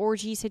in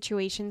orgy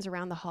situations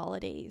around the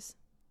holidays.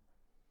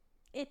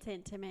 It's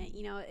intimate,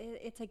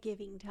 it's a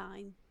giving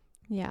time.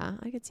 Yeah,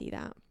 I could see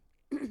that.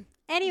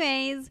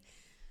 Anyways,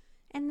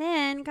 and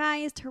then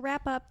guys, to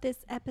wrap up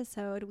this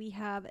episode, we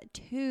have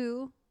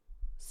 2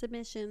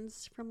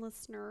 submissions from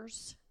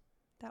listeners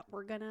that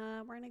we're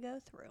gonna go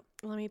through.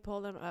 Let me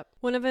pull them up.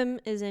 One of them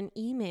is an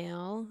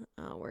email.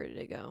 Oh, where did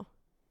it go?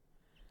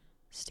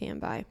 Stand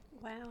by.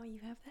 Wow, you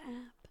have the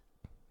app.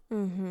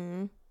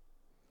 Mm-hmm.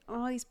 I'm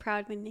always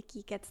proud when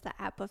Nikki gets the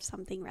app of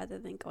something rather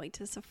than going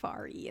to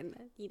Safari and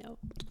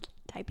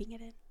typing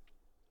it in.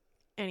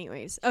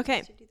 Anyways,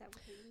 okay.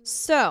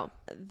 So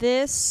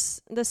the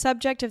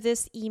subject of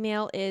this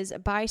email is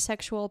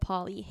bisexual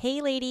poly.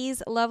 Hey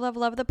ladies, love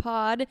the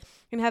pod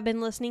and have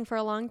been listening for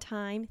a long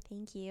time.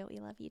 Thank you. We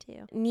love you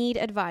too. Need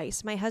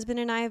advice. My husband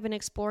and I have been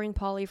exploring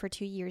poly for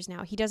 2 years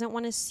now. He doesn't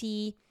want to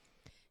see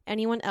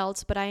anyone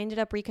else, but I ended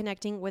up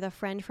reconnecting with a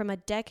friend from a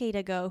decade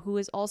ago who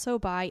is also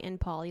bi and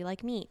poly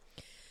like me.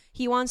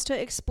 He wants to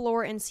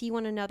explore and see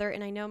one another,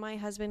 and I know my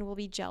husband will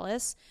be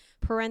jealous.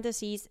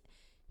 Parentheses,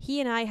 he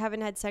and I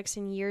haven't had sex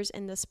in years,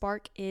 and the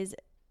spark is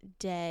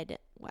dead.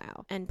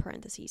 Wow. End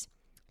parentheses.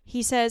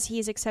 He says he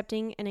is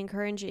accepting and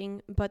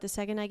encouraging, but the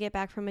second I get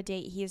back from a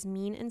date, he is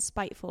mean and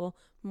spiteful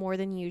more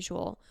than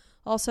usual.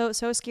 Also,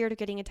 so scared of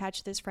getting attached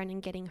to this friend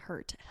and getting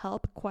hurt.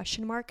 Help? ?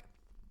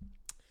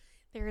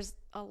 There's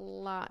a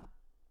lot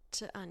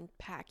to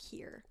unpack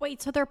here.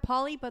 Wait, so they're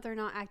poly, but they're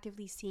not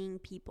actively seeing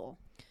people.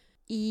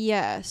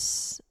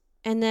 Yes.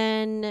 And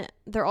then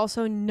they're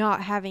also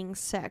not having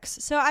sex.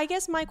 So I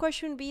guess my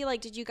question would be,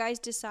 like, did you guys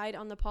decide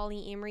on the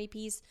polyamory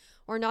piece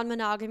or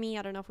non-monogamy?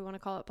 I don't know if we want to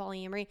call it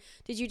polyamory.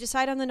 Did you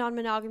decide on the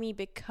non-monogamy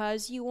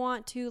because you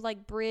want to,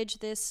 like, bridge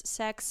this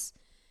sex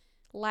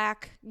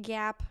lack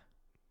gap?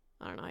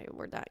 I don't know how you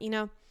word that, you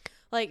know?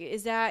 Like,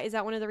 is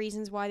that one of the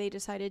reasons why they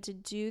decided to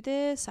do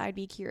this? I'd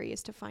be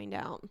curious to find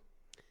out.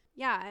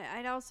 Yeah,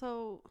 I'd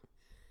also...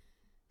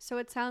 So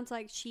it sounds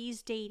like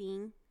she's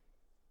dating...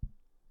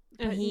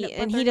 And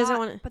he doesn't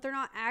want to. But they're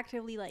not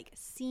actively like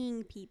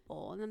seeing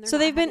people, and then they're so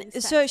not they've been. having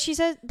sex. So she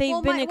said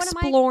they've been one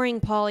exploring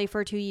poly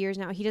for 2 years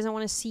now. He doesn't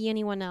want to see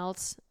anyone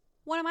else.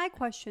 One of my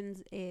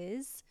questions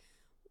is,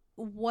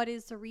 what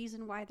is the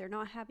reason why they're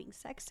not having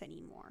sex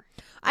anymore?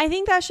 I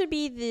think that should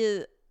be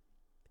the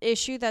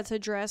issue that's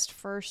addressed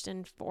first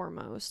and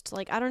foremost.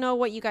 Like, I don't know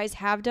what you guys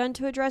have done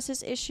to address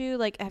this issue.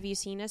 Like, have you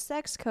seen a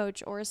sex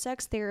coach or a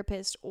sex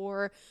therapist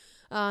or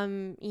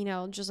you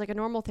know, just like a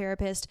normal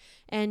therapist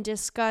and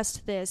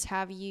discussed this?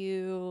 Have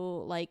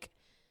you like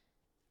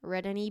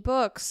read any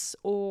books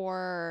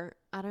or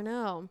I don't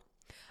know.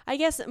 I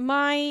guess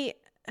my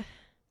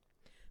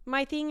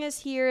thing is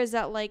here is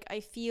that like I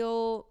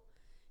feel,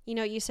 you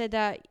know, you said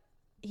that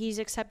he's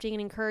accepting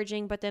and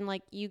encouraging, but then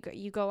like you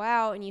go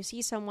out and you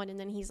see someone and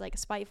then he's like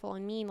spiteful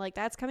and mean. Like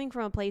that's coming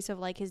from a place of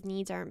like his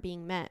needs aren't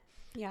being met.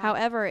 Yeah.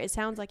 However, it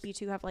sounds like you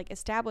two have like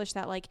established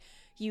that like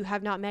you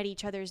have not met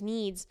each other's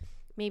needs.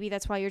 Maybe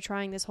that's why you're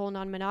trying this whole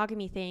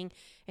non-monogamy thing,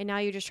 and now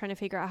you're just trying to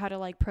figure out how to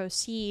like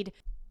proceed.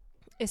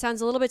 It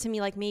sounds a little bit to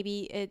me like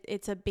maybe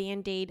it's a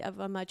band-aid of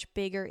a much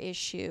bigger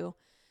issue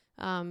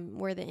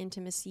where the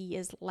intimacy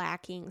is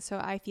lacking. So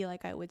I feel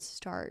like I would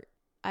start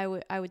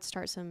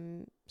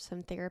some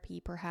therapy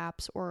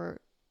perhaps,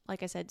 or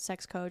like I said,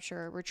 sex coach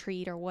or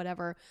retreat or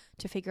whatever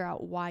to figure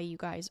out why you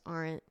guys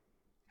aren't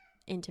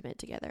intimate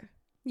together.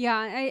 Yeah,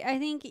 I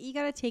think you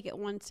got to take it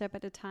one step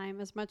at a time,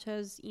 as much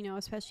as, you know,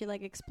 especially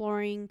like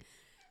exploring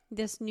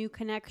this new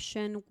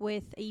connection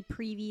with a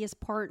previous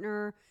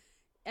partner.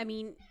 I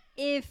mean,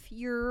 if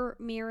your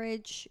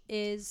marriage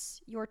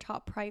is your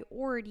top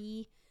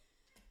priority,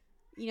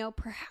 you know,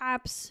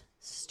 perhaps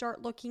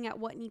start looking at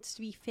what needs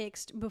to be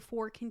fixed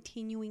before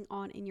continuing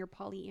on in your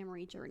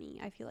polyamory journey.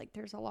 I feel like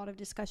there's a lot of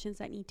discussions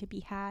that need to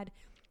be had,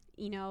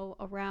 you know,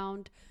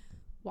 around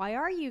why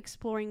are you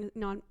exploring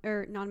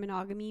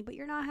non-monogamy, but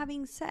you're not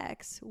having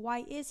sex?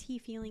 Why is he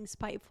feeling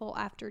spiteful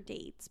after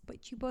dates,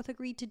 but you both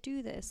agreed to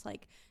do this?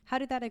 Like, how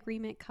did that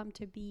agreement come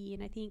to be?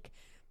 And I think,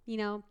 you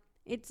know,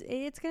 it's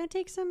going to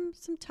take some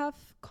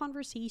tough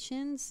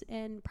conversations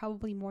and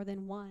probably more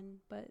than one,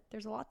 but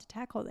there's a lot to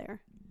tackle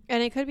there.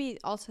 And it could be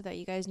also that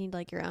you guys need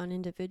like your own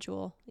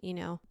individual, you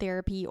know,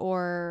 therapy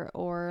or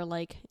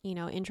like, you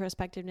know,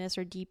 introspectiveness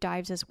or deep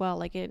dives as well.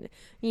 Like it,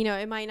 you know,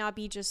 it might not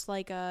be just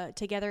like a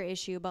together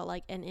issue, but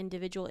like an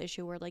individual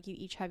issue where like you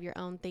each have your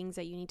own things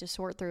that you need to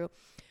sort through.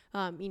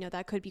 You know,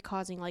 that could be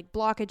causing like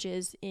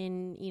blockages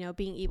in, you know,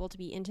 being able to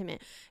be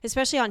intimate,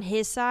 especially on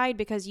his side,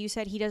 because you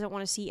said he doesn't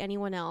want to see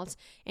anyone else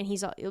and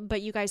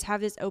but you guys have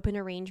this open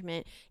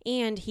arrangement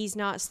and he's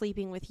not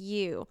sleeping with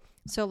you.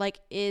 So like,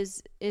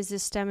 is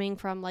this stemming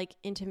from like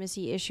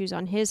intimacy issues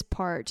on his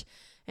part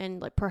and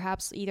like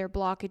perhaps either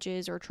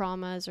blockages or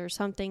traumas or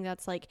something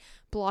that's like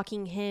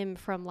blocking him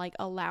from like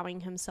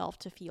allowing himself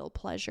to feel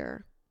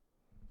pleasure?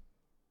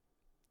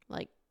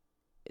 Like,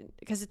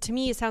 because to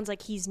me, it sounds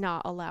like he's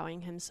not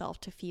allowing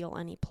himself to feel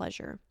any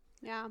pleasure.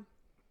 Yeah.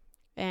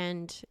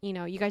 And, you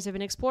know, you guys have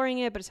been exploring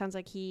it, but it sounds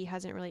like he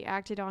hasn't really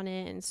acted on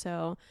it. And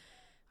so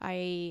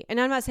I'm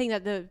not saying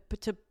that to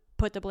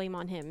put the blame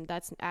on him.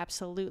 That's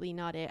absolutely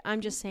not it. I'm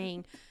just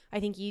saying,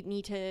 I think you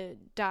need to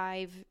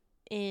dive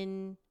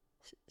in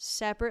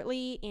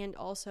separately and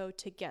also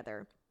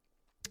together.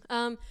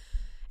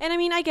 And I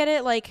mean, I get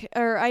it, like,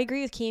 or I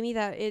agree with Cami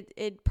that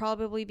it'd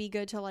probably be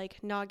good to like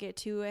not get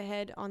too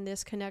ahead on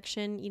this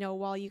connection, you know,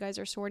 while you guys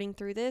are sorting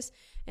through this.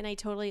 And I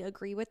totally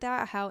agree with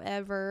that.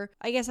 However,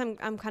 I guess I'm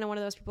kind of one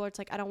of those people where it's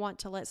like, I don't want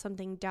to let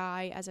something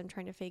die as I'm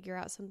trying to figure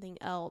out something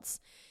else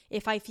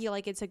if I feel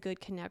like it's a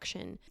good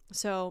connection.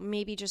 So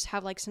maybe just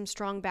have like some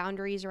strong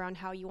boundaries around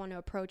how you want to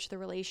approach the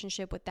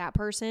relationship with that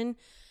person.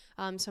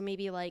 So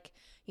maybe like,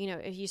 you know,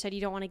 if you said you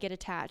don't want to get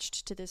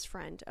attached to this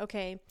friend,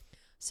 okay.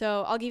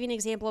 So I'll give you an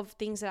example of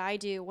things that I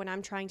do when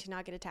I'm trying to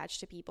not get attached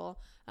to people.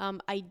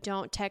 I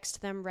don't text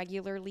them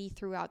regularly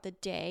throughout the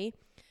day.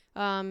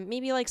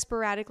 Maybe like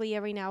sporadically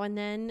every now and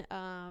then,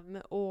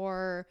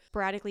 or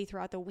sporadically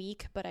throughout the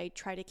week, but I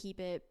try to keep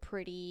it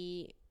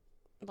pretty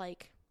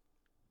like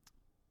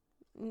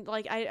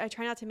I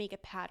try not to make a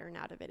pattern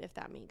out of it, if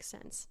that makes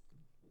sense.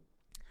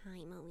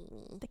 Hi,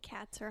 Mommy. The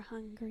cats are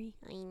hungry.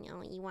 I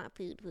know, you want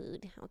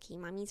food. Okay,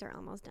 mommies are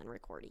almost done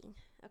recording.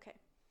 Okay,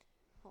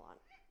 hold on.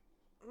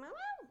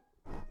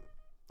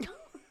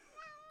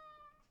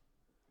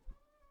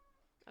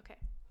 Okay,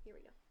 here we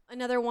go.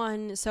 Another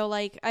one. So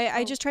like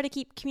I just try to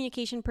keep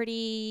communication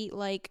pretty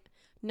like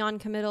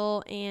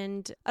non-committal,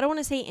 and I don't want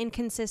to say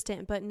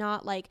inconsistent, but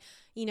not like,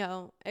 you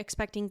know,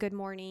 expecting good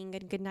morning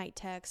and good night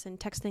texts and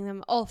texting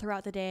them all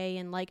throughout the day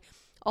and like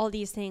all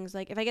these things.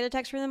 Like if I get a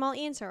text from them, I'll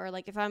answer, or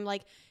like if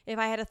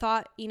I had a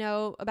thought, you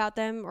know, about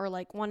them, or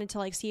like wanted to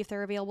like see if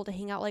they're available to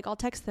hang out, like I'll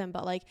text them,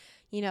 but like,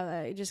 you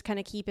know, just kind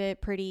of keep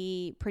it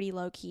pretty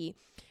low key.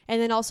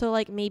 And then also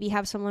like maybe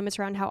have some limits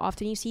around how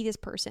often you see this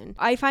person.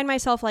 I find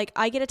myself like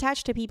I get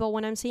attached to people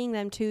when I'm seeing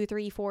them 2,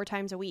 3, 4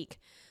 times a week.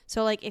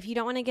 So like if you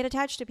don't want to get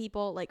attached to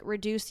people, like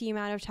reduce the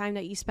amount of time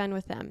that you spend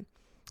with them.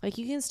 Like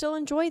you can still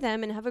enjoy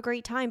them and have a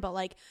great time, but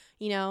like,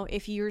 you know,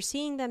 if you're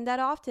seeing them that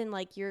often,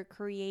 like you're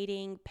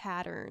creating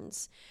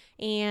patterns.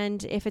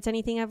 And if it's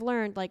anything I've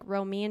learned, like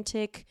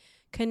romantic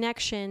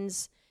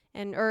connections,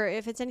 or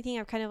if it's anything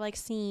I've kind of like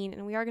seen,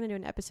 and we are going to do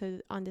an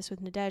episode on this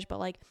with Nadej, but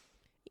like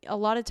a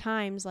lot of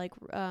times, like,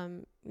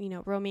 you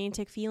know,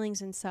 romantic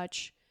feelings and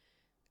such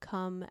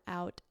come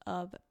out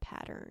of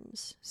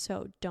patterns.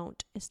 So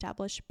don't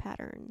establish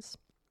patterns.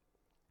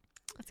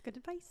 That's good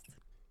advice.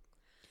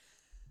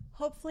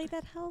 Hopefully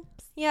that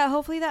helps. Yeah,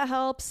 hopefully that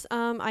helps.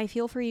 I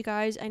feel for you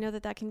guys. I know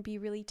that can be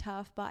really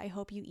tough, but I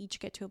hope you each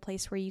get to a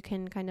place where you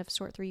can kind of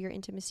sort through your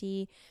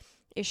intimacy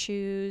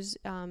issues,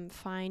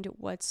 find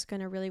what's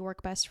going to really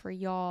work best for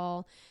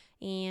y'all.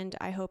 And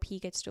I hope he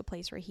gets to a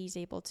place where he's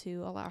able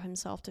to allow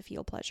himself to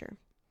feel pleasure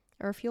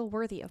or feel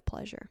worthy of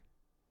pleasure.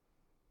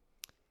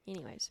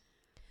 Anyways.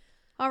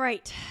 All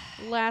right.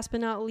 Last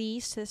but not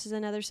least, this is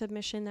another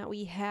submission that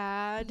we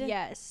had.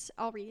 Yes,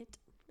 I'll read it.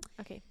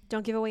 Okay.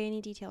 Don't give away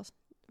any details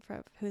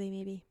for who they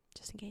may be,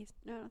 just in case.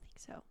 No, I don't think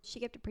so.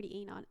 She kept it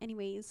pretty anon.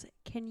 Anyways,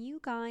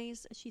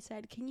 she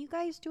said, can you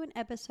guys do an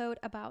episode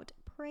about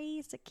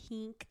praise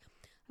kink?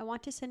 I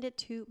want to send it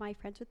to my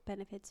friends with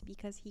benefits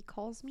because he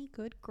calls me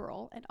good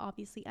girl and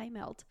obviously I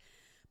melt,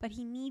 but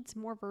he needs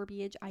more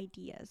verbiage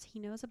ideas. He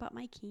knows about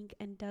my kink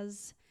and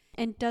does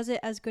it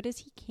as good as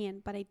he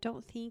can, but I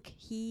don't think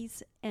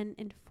he's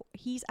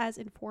as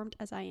informed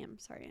as I am.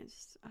 Sorry,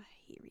 I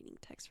hate reading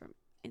text from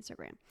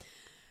Instagram.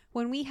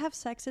 When we have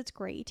sex, it's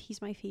great.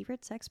 He's my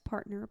favorite sex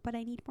partner, but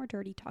I need more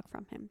dirty talk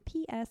from him.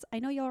 P.S. I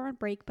know y'all are on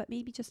break, but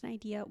maybe just an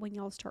idea when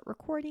y'all start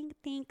recording.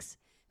 Thanks.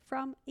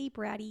 From a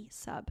bratty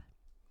sub.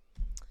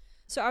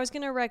 So I was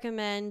going to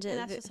recommend... And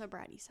that's just a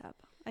bratty sub.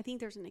 I think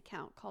there's an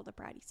account called a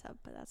bratty sub,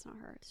 but that's not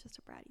her. It's just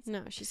a bratty sub.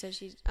 No, she says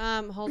she's...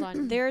 hold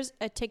on. There's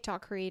a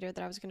TikTok creator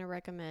that I was going to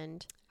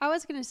recommend. I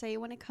was going to say,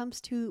 when it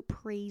comes to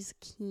praise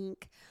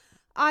kink,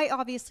 I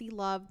obviously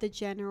love the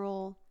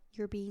general,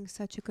 you're being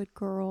such a good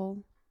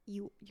girl.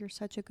 You're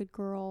such a good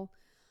girl.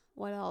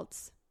 What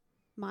else?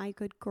 My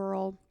good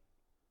girl.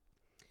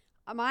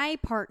 My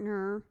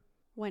partner,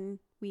 when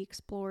we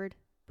explored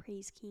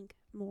praise kink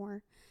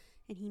more,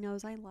 and he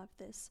knows I love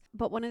this.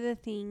 But one of the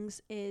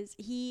things is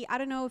I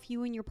don't know if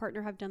you and your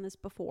partner have done this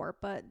before,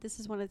 but this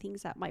is one of the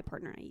things that my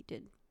partner and I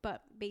did.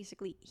 But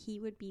basically, he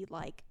would be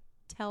like,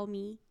 tell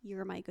me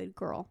you're my good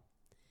girl.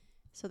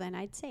 So then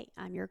I'd say,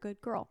 I'm your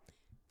good girl.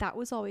 That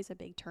was always a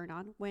big turn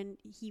on when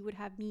he would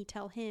have me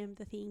tell him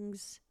the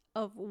things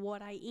of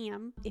what I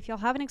am. If y'all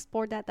haven't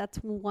explored that, that's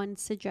one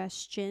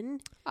suggestion.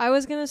 I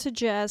was going to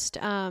suggest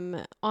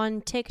on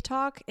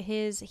TikTok,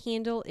 his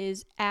handle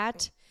is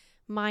at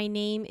my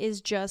name is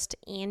just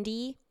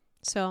Andy.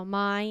 So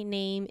my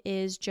name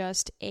is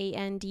just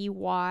Andy.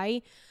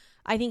 I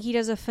think he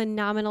does a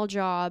phenomenal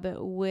job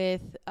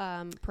with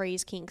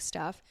praise kink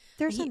stuff.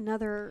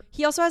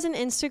 He also has an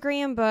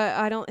Instagram,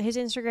 but his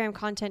Instagram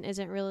content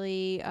isn't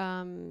really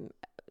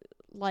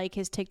like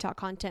his TikTok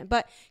content,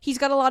 but he's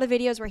got a lot of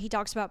videos where he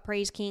talks about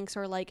praise kinks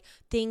or like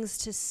things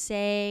to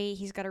say.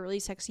 He's got a really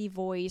sexy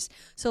voice.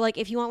 So like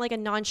if you want like a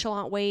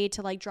nonchalant way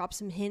to like drop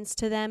some hints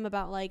to them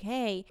about like,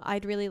 hey,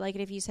 I'd really like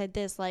it if you said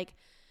this, like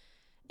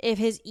if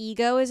his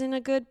ego is in a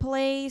good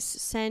place,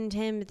 send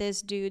him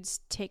this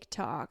dude's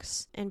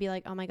TikToks and be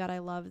like, oh my God, I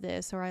love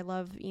this. Or I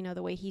love, you know,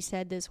 the way he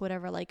said this,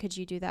 whatever. Like, could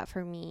you do that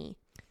for me?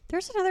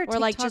 There's another TikTok, or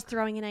like just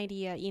throwing an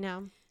idea, you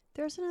know.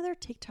 There's another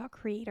TikTok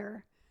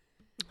creator.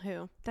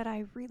 Who? That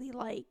I really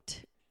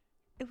liked.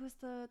 It was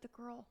the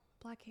girl,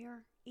 black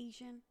hair,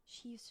 Asian.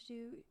 She used to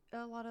do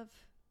a lot of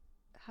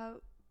how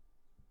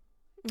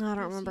I don't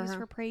remember her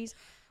for praise.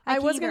 I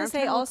was going to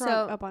say also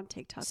up on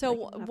TikTok. So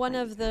one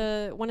of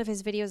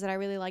his videos that I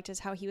really liked is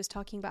how he was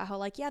talking about how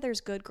like, yeah,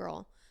 there's good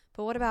girl,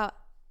 but what about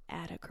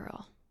atta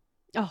girl?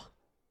 Oh,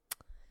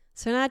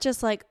 so not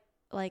just like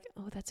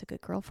oh, that's a good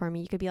girl for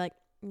me. You could be like,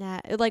 nah,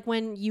 like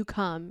when you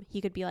come,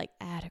 he could be like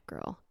atta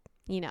girl,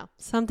 you know,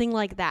 something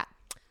like that.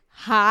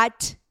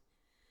 Hot.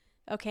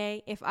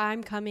 okay? If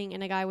I'm coming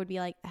and a guy would be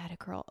like, "Atta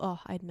girl," oh,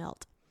 I'd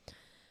melt.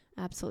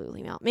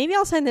 Absolutely melt. Maybe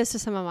I'll send this to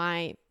some of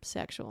my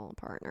sexual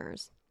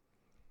partners.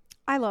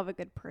 I love a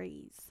good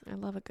praise. I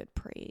love a good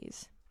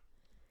praise.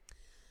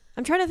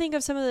 I'm trying to think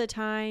of some of the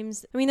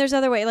times. I mean, there's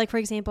other way. Like, for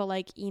example,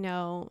 like, you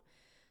know,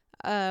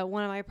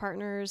 one of my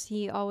partners,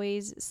 he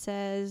always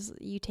says,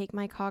 "You take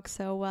my cock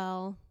so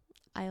well."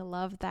 I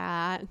love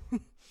that.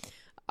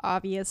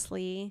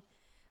 Obviously.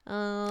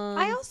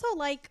 I also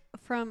like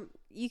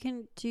you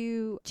can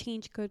do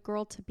change good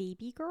girl to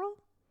baby girl.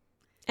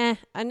 And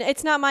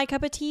it's not my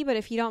cup of tea, but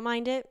if you don't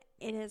mind it.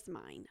 It is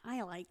mine.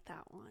 I like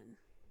that one.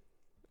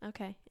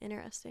 Okay,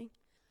 interesting.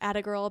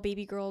 Atta girl,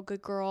 baby girl,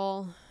 good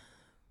girl.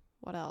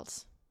 What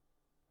else?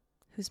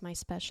 Who's my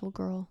special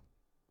girl?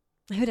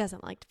 Who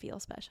doesn't like to feel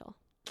special?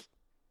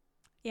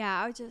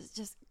 Yeah, I would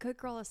just good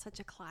girl is such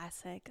a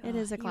classic. It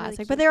is a you really classic,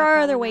 can't but there fuck are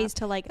that other one ways up.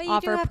 to like But you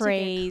offer do have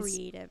praise. to get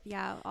creative.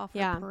 Yeah,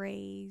 offer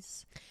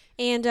praise.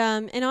 And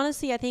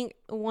honestly, I think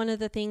one of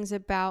the things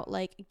about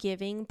like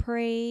giving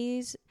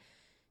praise,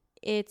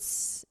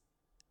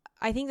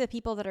 I think the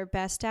people that are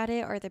best at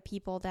it are the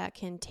people that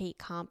can take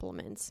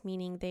compliments,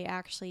 meaning they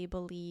actually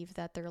believe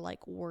that they're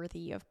like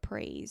worthy of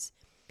praise.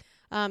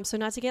 So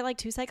not to get like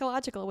too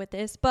psychological with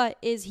this, but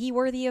is he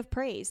worthy of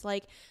praise?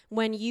 Like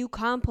when you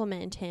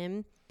compliment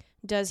him,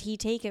 does he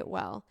take it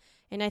well?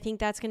 And I think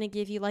that's going to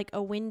give you like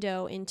a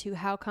window into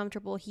how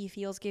comfortable he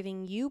feels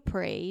giving you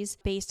praise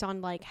based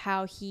on like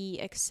how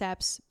he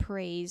accepts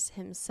praise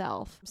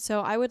himself. So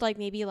I would like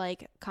maybe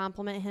like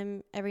compliment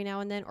him every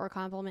now and then, or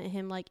compliment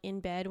him like in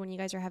bed when you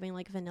guys are having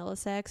like vanilla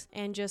sex,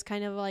 and just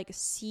kind of like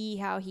see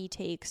how he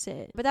takes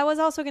it. But that was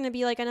also going to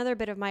be like another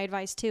bit of my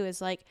advice too,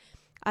 is like,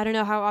 I don't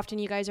know how often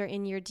you guys are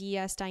in your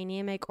DS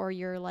dynamic, or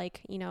your like,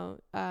 you know,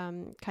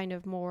 kind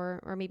of more,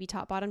 or maybe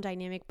top bottom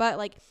dynamic. But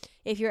like,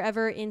 if you're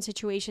ever in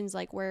situations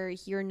like where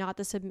you're not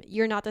the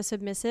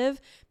submissive,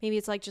 maybe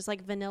it's like just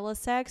like vanilla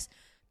sex,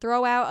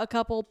 throw out a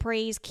couple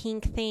praise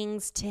kink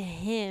things to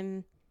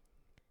him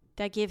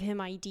that give him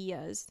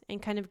ideas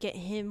and kind of get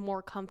him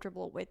more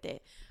comfortable with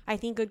it. I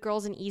think good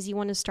girl's an easy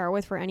one to start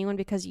with for anyone,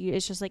 because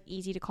it's just like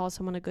easy to call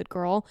someone a good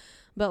girl.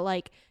 But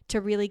like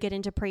to really get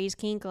into praise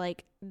kink,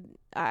 like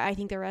I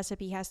think the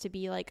recipe has to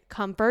be like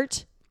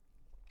comfort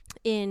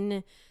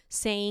in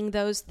saying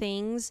those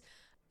things,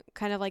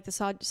 kind of like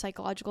the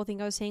psychological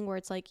thing I was saying, where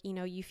it's like, you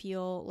know, you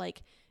feel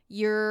like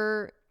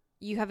you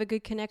have a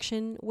good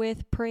connection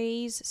with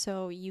praise,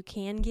 so you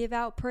can give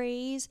out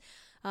praise.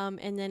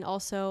 And then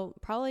also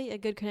probably a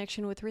good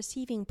connection with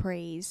receiving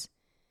praise.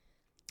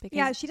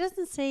 Yeah, she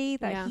doesn't say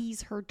that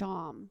he's her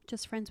dom,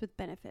 just friends with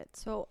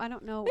benefits. So I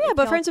don't know. Yeah,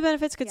 but friends with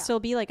benefits could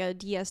still be like a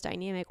DS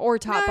dynamic, or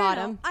top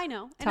bottom. No. I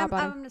know. And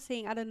I'm just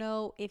saying, I don't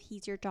know if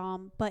he's your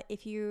dom, but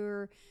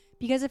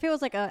because if it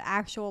was like an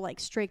actual like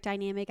strict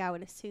dynamic, I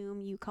would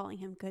assume you calling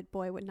him good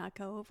boy would not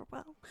go over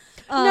well.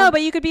 No,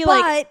 but you could be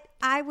like. But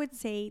I would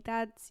say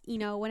that's, you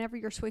know, whenever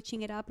you're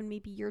switching it up and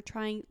maybe you're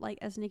trying, like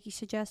as Nikki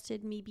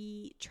suggested,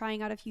 maybe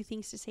trying out a few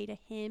things to say to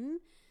him,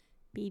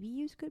 maybe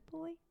use good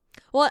boy.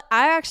 Well,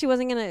 I actually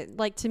wasn't going to,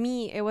 like, to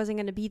me, it wasn't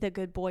going to be the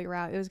good boy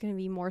route. It was going to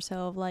be more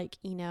so of like,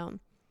 you know,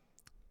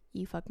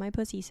 you fuck my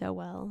pussy so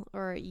well,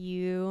 or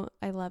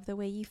I love the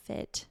way you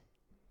fit.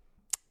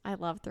 I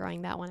love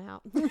throwing that one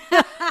out.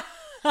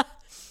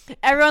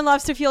 Everyone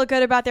loves to feel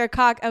good about their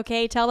cock,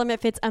 okay? Tell them it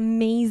fits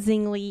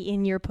amazingly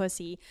in your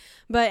pussy.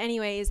 But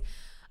anyways,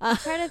 I'm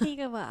trying to think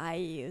of what I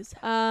use.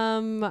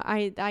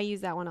 I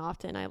use that one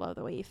often. I love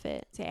the way you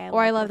fit.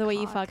 I love the way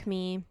you fuck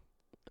me.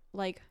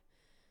 Like,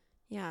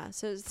 yeah.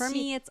 So for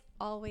me, it's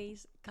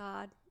always,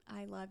 God,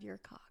 I love your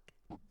cock.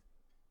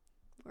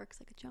 Works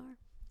like a charm.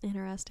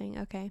 Interesting.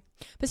 Okay.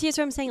 But see, that's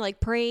what I'm saying. Like,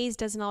 praise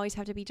doesn't always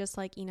have to be just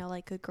like, you know,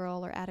 like good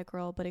girl or atta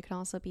girl, but it can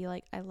also be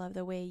like, I love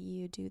the way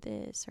you do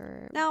this,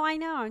 or. No, I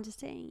know. I'm just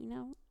saying, you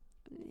know,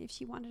 if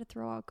she wanted to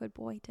throw out good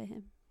boy to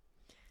him,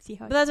 see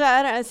how. But that's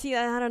why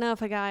I don't know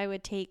if a guy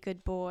would take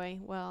good boy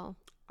well.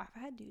 I've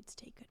had dudes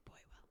take good boy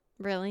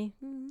well. Really?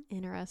 Mm-hmm.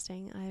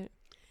 Interesting.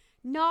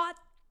 Not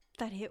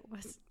that it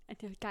was.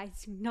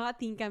 Guys, do not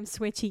think I'm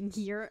switching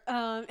here.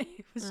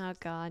 It was. Oh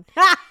God.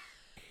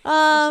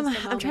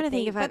 I'm trying to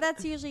think of it.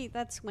 But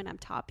that's when I'm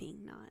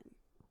topping, not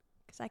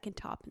because I can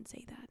top and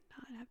say that,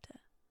 not have to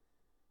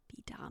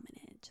be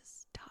dominant,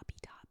 just toppy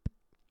top.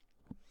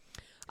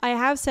 I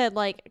have said,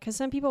 like, because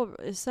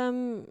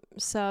some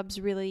subs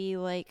really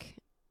like,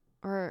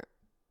 or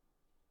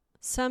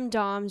some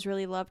doms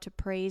really love to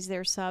praise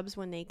their subs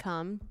when they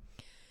come,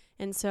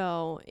 and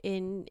so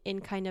in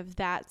kind of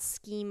that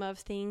scheme of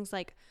things,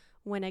 like,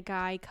 when a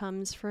guy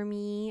comes for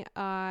me,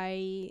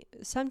 I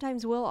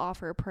sometimes will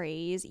offer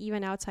praise,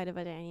 even outside of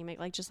a dynamic,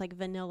 like just like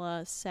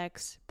vanilla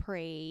sex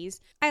praise.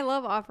 I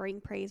love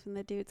offering praise when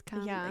the dudes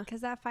come. Yeah.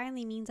 Because that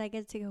finally means I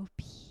get to go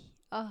pee.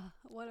 Oh,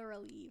 what a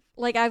relief.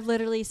 Like, I've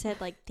literally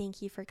said, like,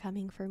 thank you for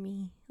coming for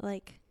me.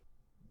 Like,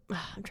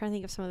 I'm trying to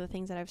think of some of the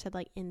things that I've said,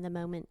 like, in the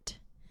moment.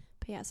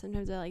 But yeah,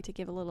 sometimes I like to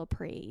give a little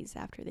praise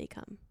after they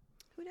come.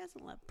 Who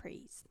doesn't love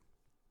praise?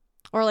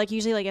 Or, like,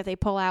 usually, like, if they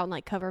pull out and,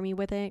 like, cover me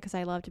with it, because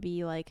I love to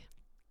be, like,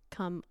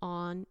 come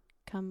on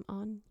Come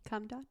on.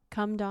 Come dawn.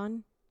 Come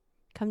dawn.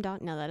 Come dawn.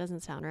 No, that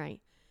doesn't sound right.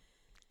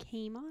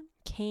 Came on.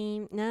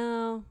 Came.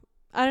 No.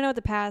 I don't know what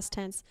the past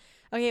tense.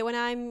 Okay, when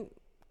I'm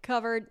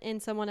covered in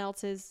someone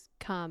else's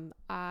cum,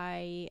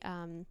 I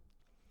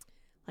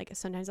like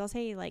sometimes I'll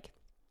say like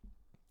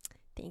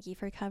thank you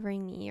for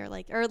covering me or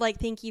like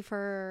thank you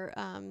for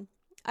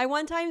I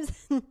one time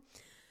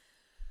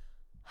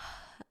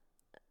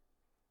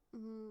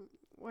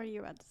What are you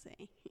about to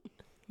say?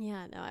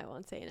 yeah, no, I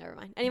won't say it, never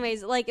mind.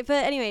 Anyways,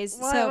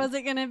 What so was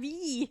it gonna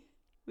be?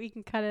 We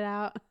can cut it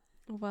out.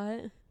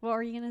 what? What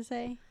were you gonna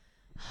say?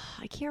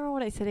 I can't remember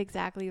what I said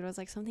exactly. It was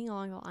like something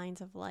along the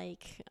lines of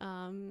like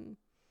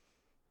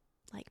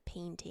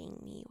painting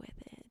me with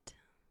it.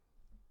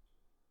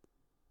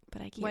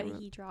 But I can't What remember.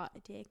 did he draw? A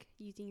dick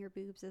using your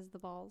boobs as the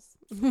balls.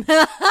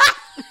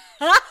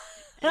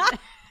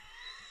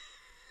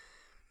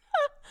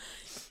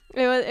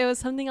 It was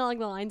something along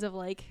the lines of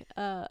like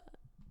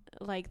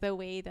the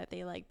way that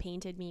they like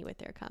painted me with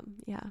their cum.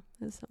 Yeah.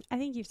 I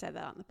think you've said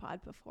that on the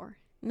pod before.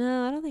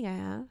 No, I don't think I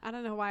have. I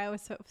don't know why I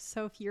was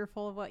so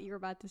fearful of what you were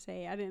about to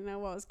say. I didn't know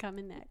what was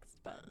coming next,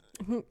 but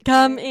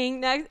Coming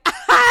next.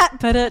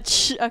 But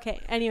okay.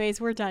 Anyways,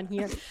 we're done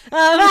here.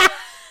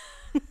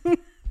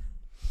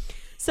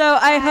 So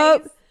I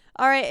hope.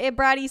 All right,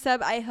 Brady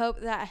sub. I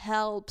hope that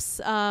helps.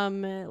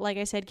 Like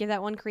I said, give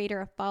that one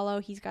creator a follow.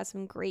 He's got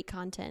some great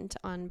content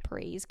on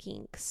Praise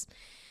Kinks.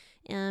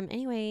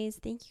 Anyways,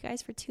 thank you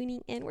guys for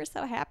tuning in. We're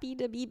so happy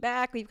to be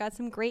back. We've got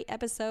some great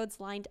episodes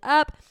lined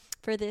up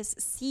for this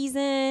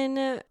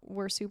season.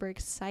 We're super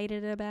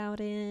excited about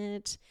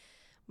it.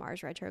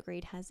 Mars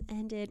retrograde has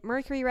ended.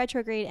 Mercury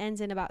retrograde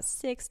ends in about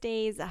 6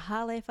 days.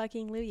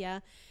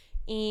 Hallelujah.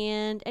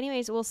 And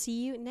anyways, we'll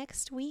see you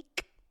next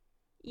week.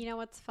 you know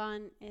what's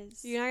fun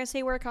is You're not going to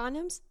say wear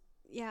condoms?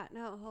 yeah,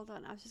 no, hold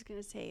on. I was just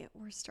gonna say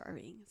we're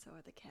starving. So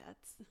are the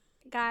cats.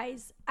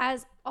 Guys,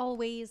 as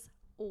always,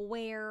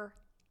 wear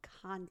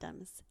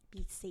condoms.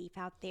 Be safe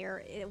out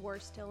there. We're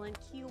still in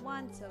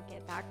Q1, so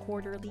get that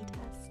quarterly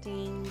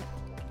testing.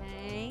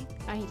 Okay.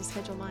 I need to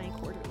schedule my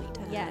quarterly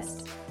test.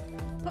 Yes.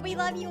 But we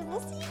love you.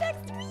 We'll see you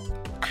next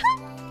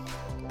week.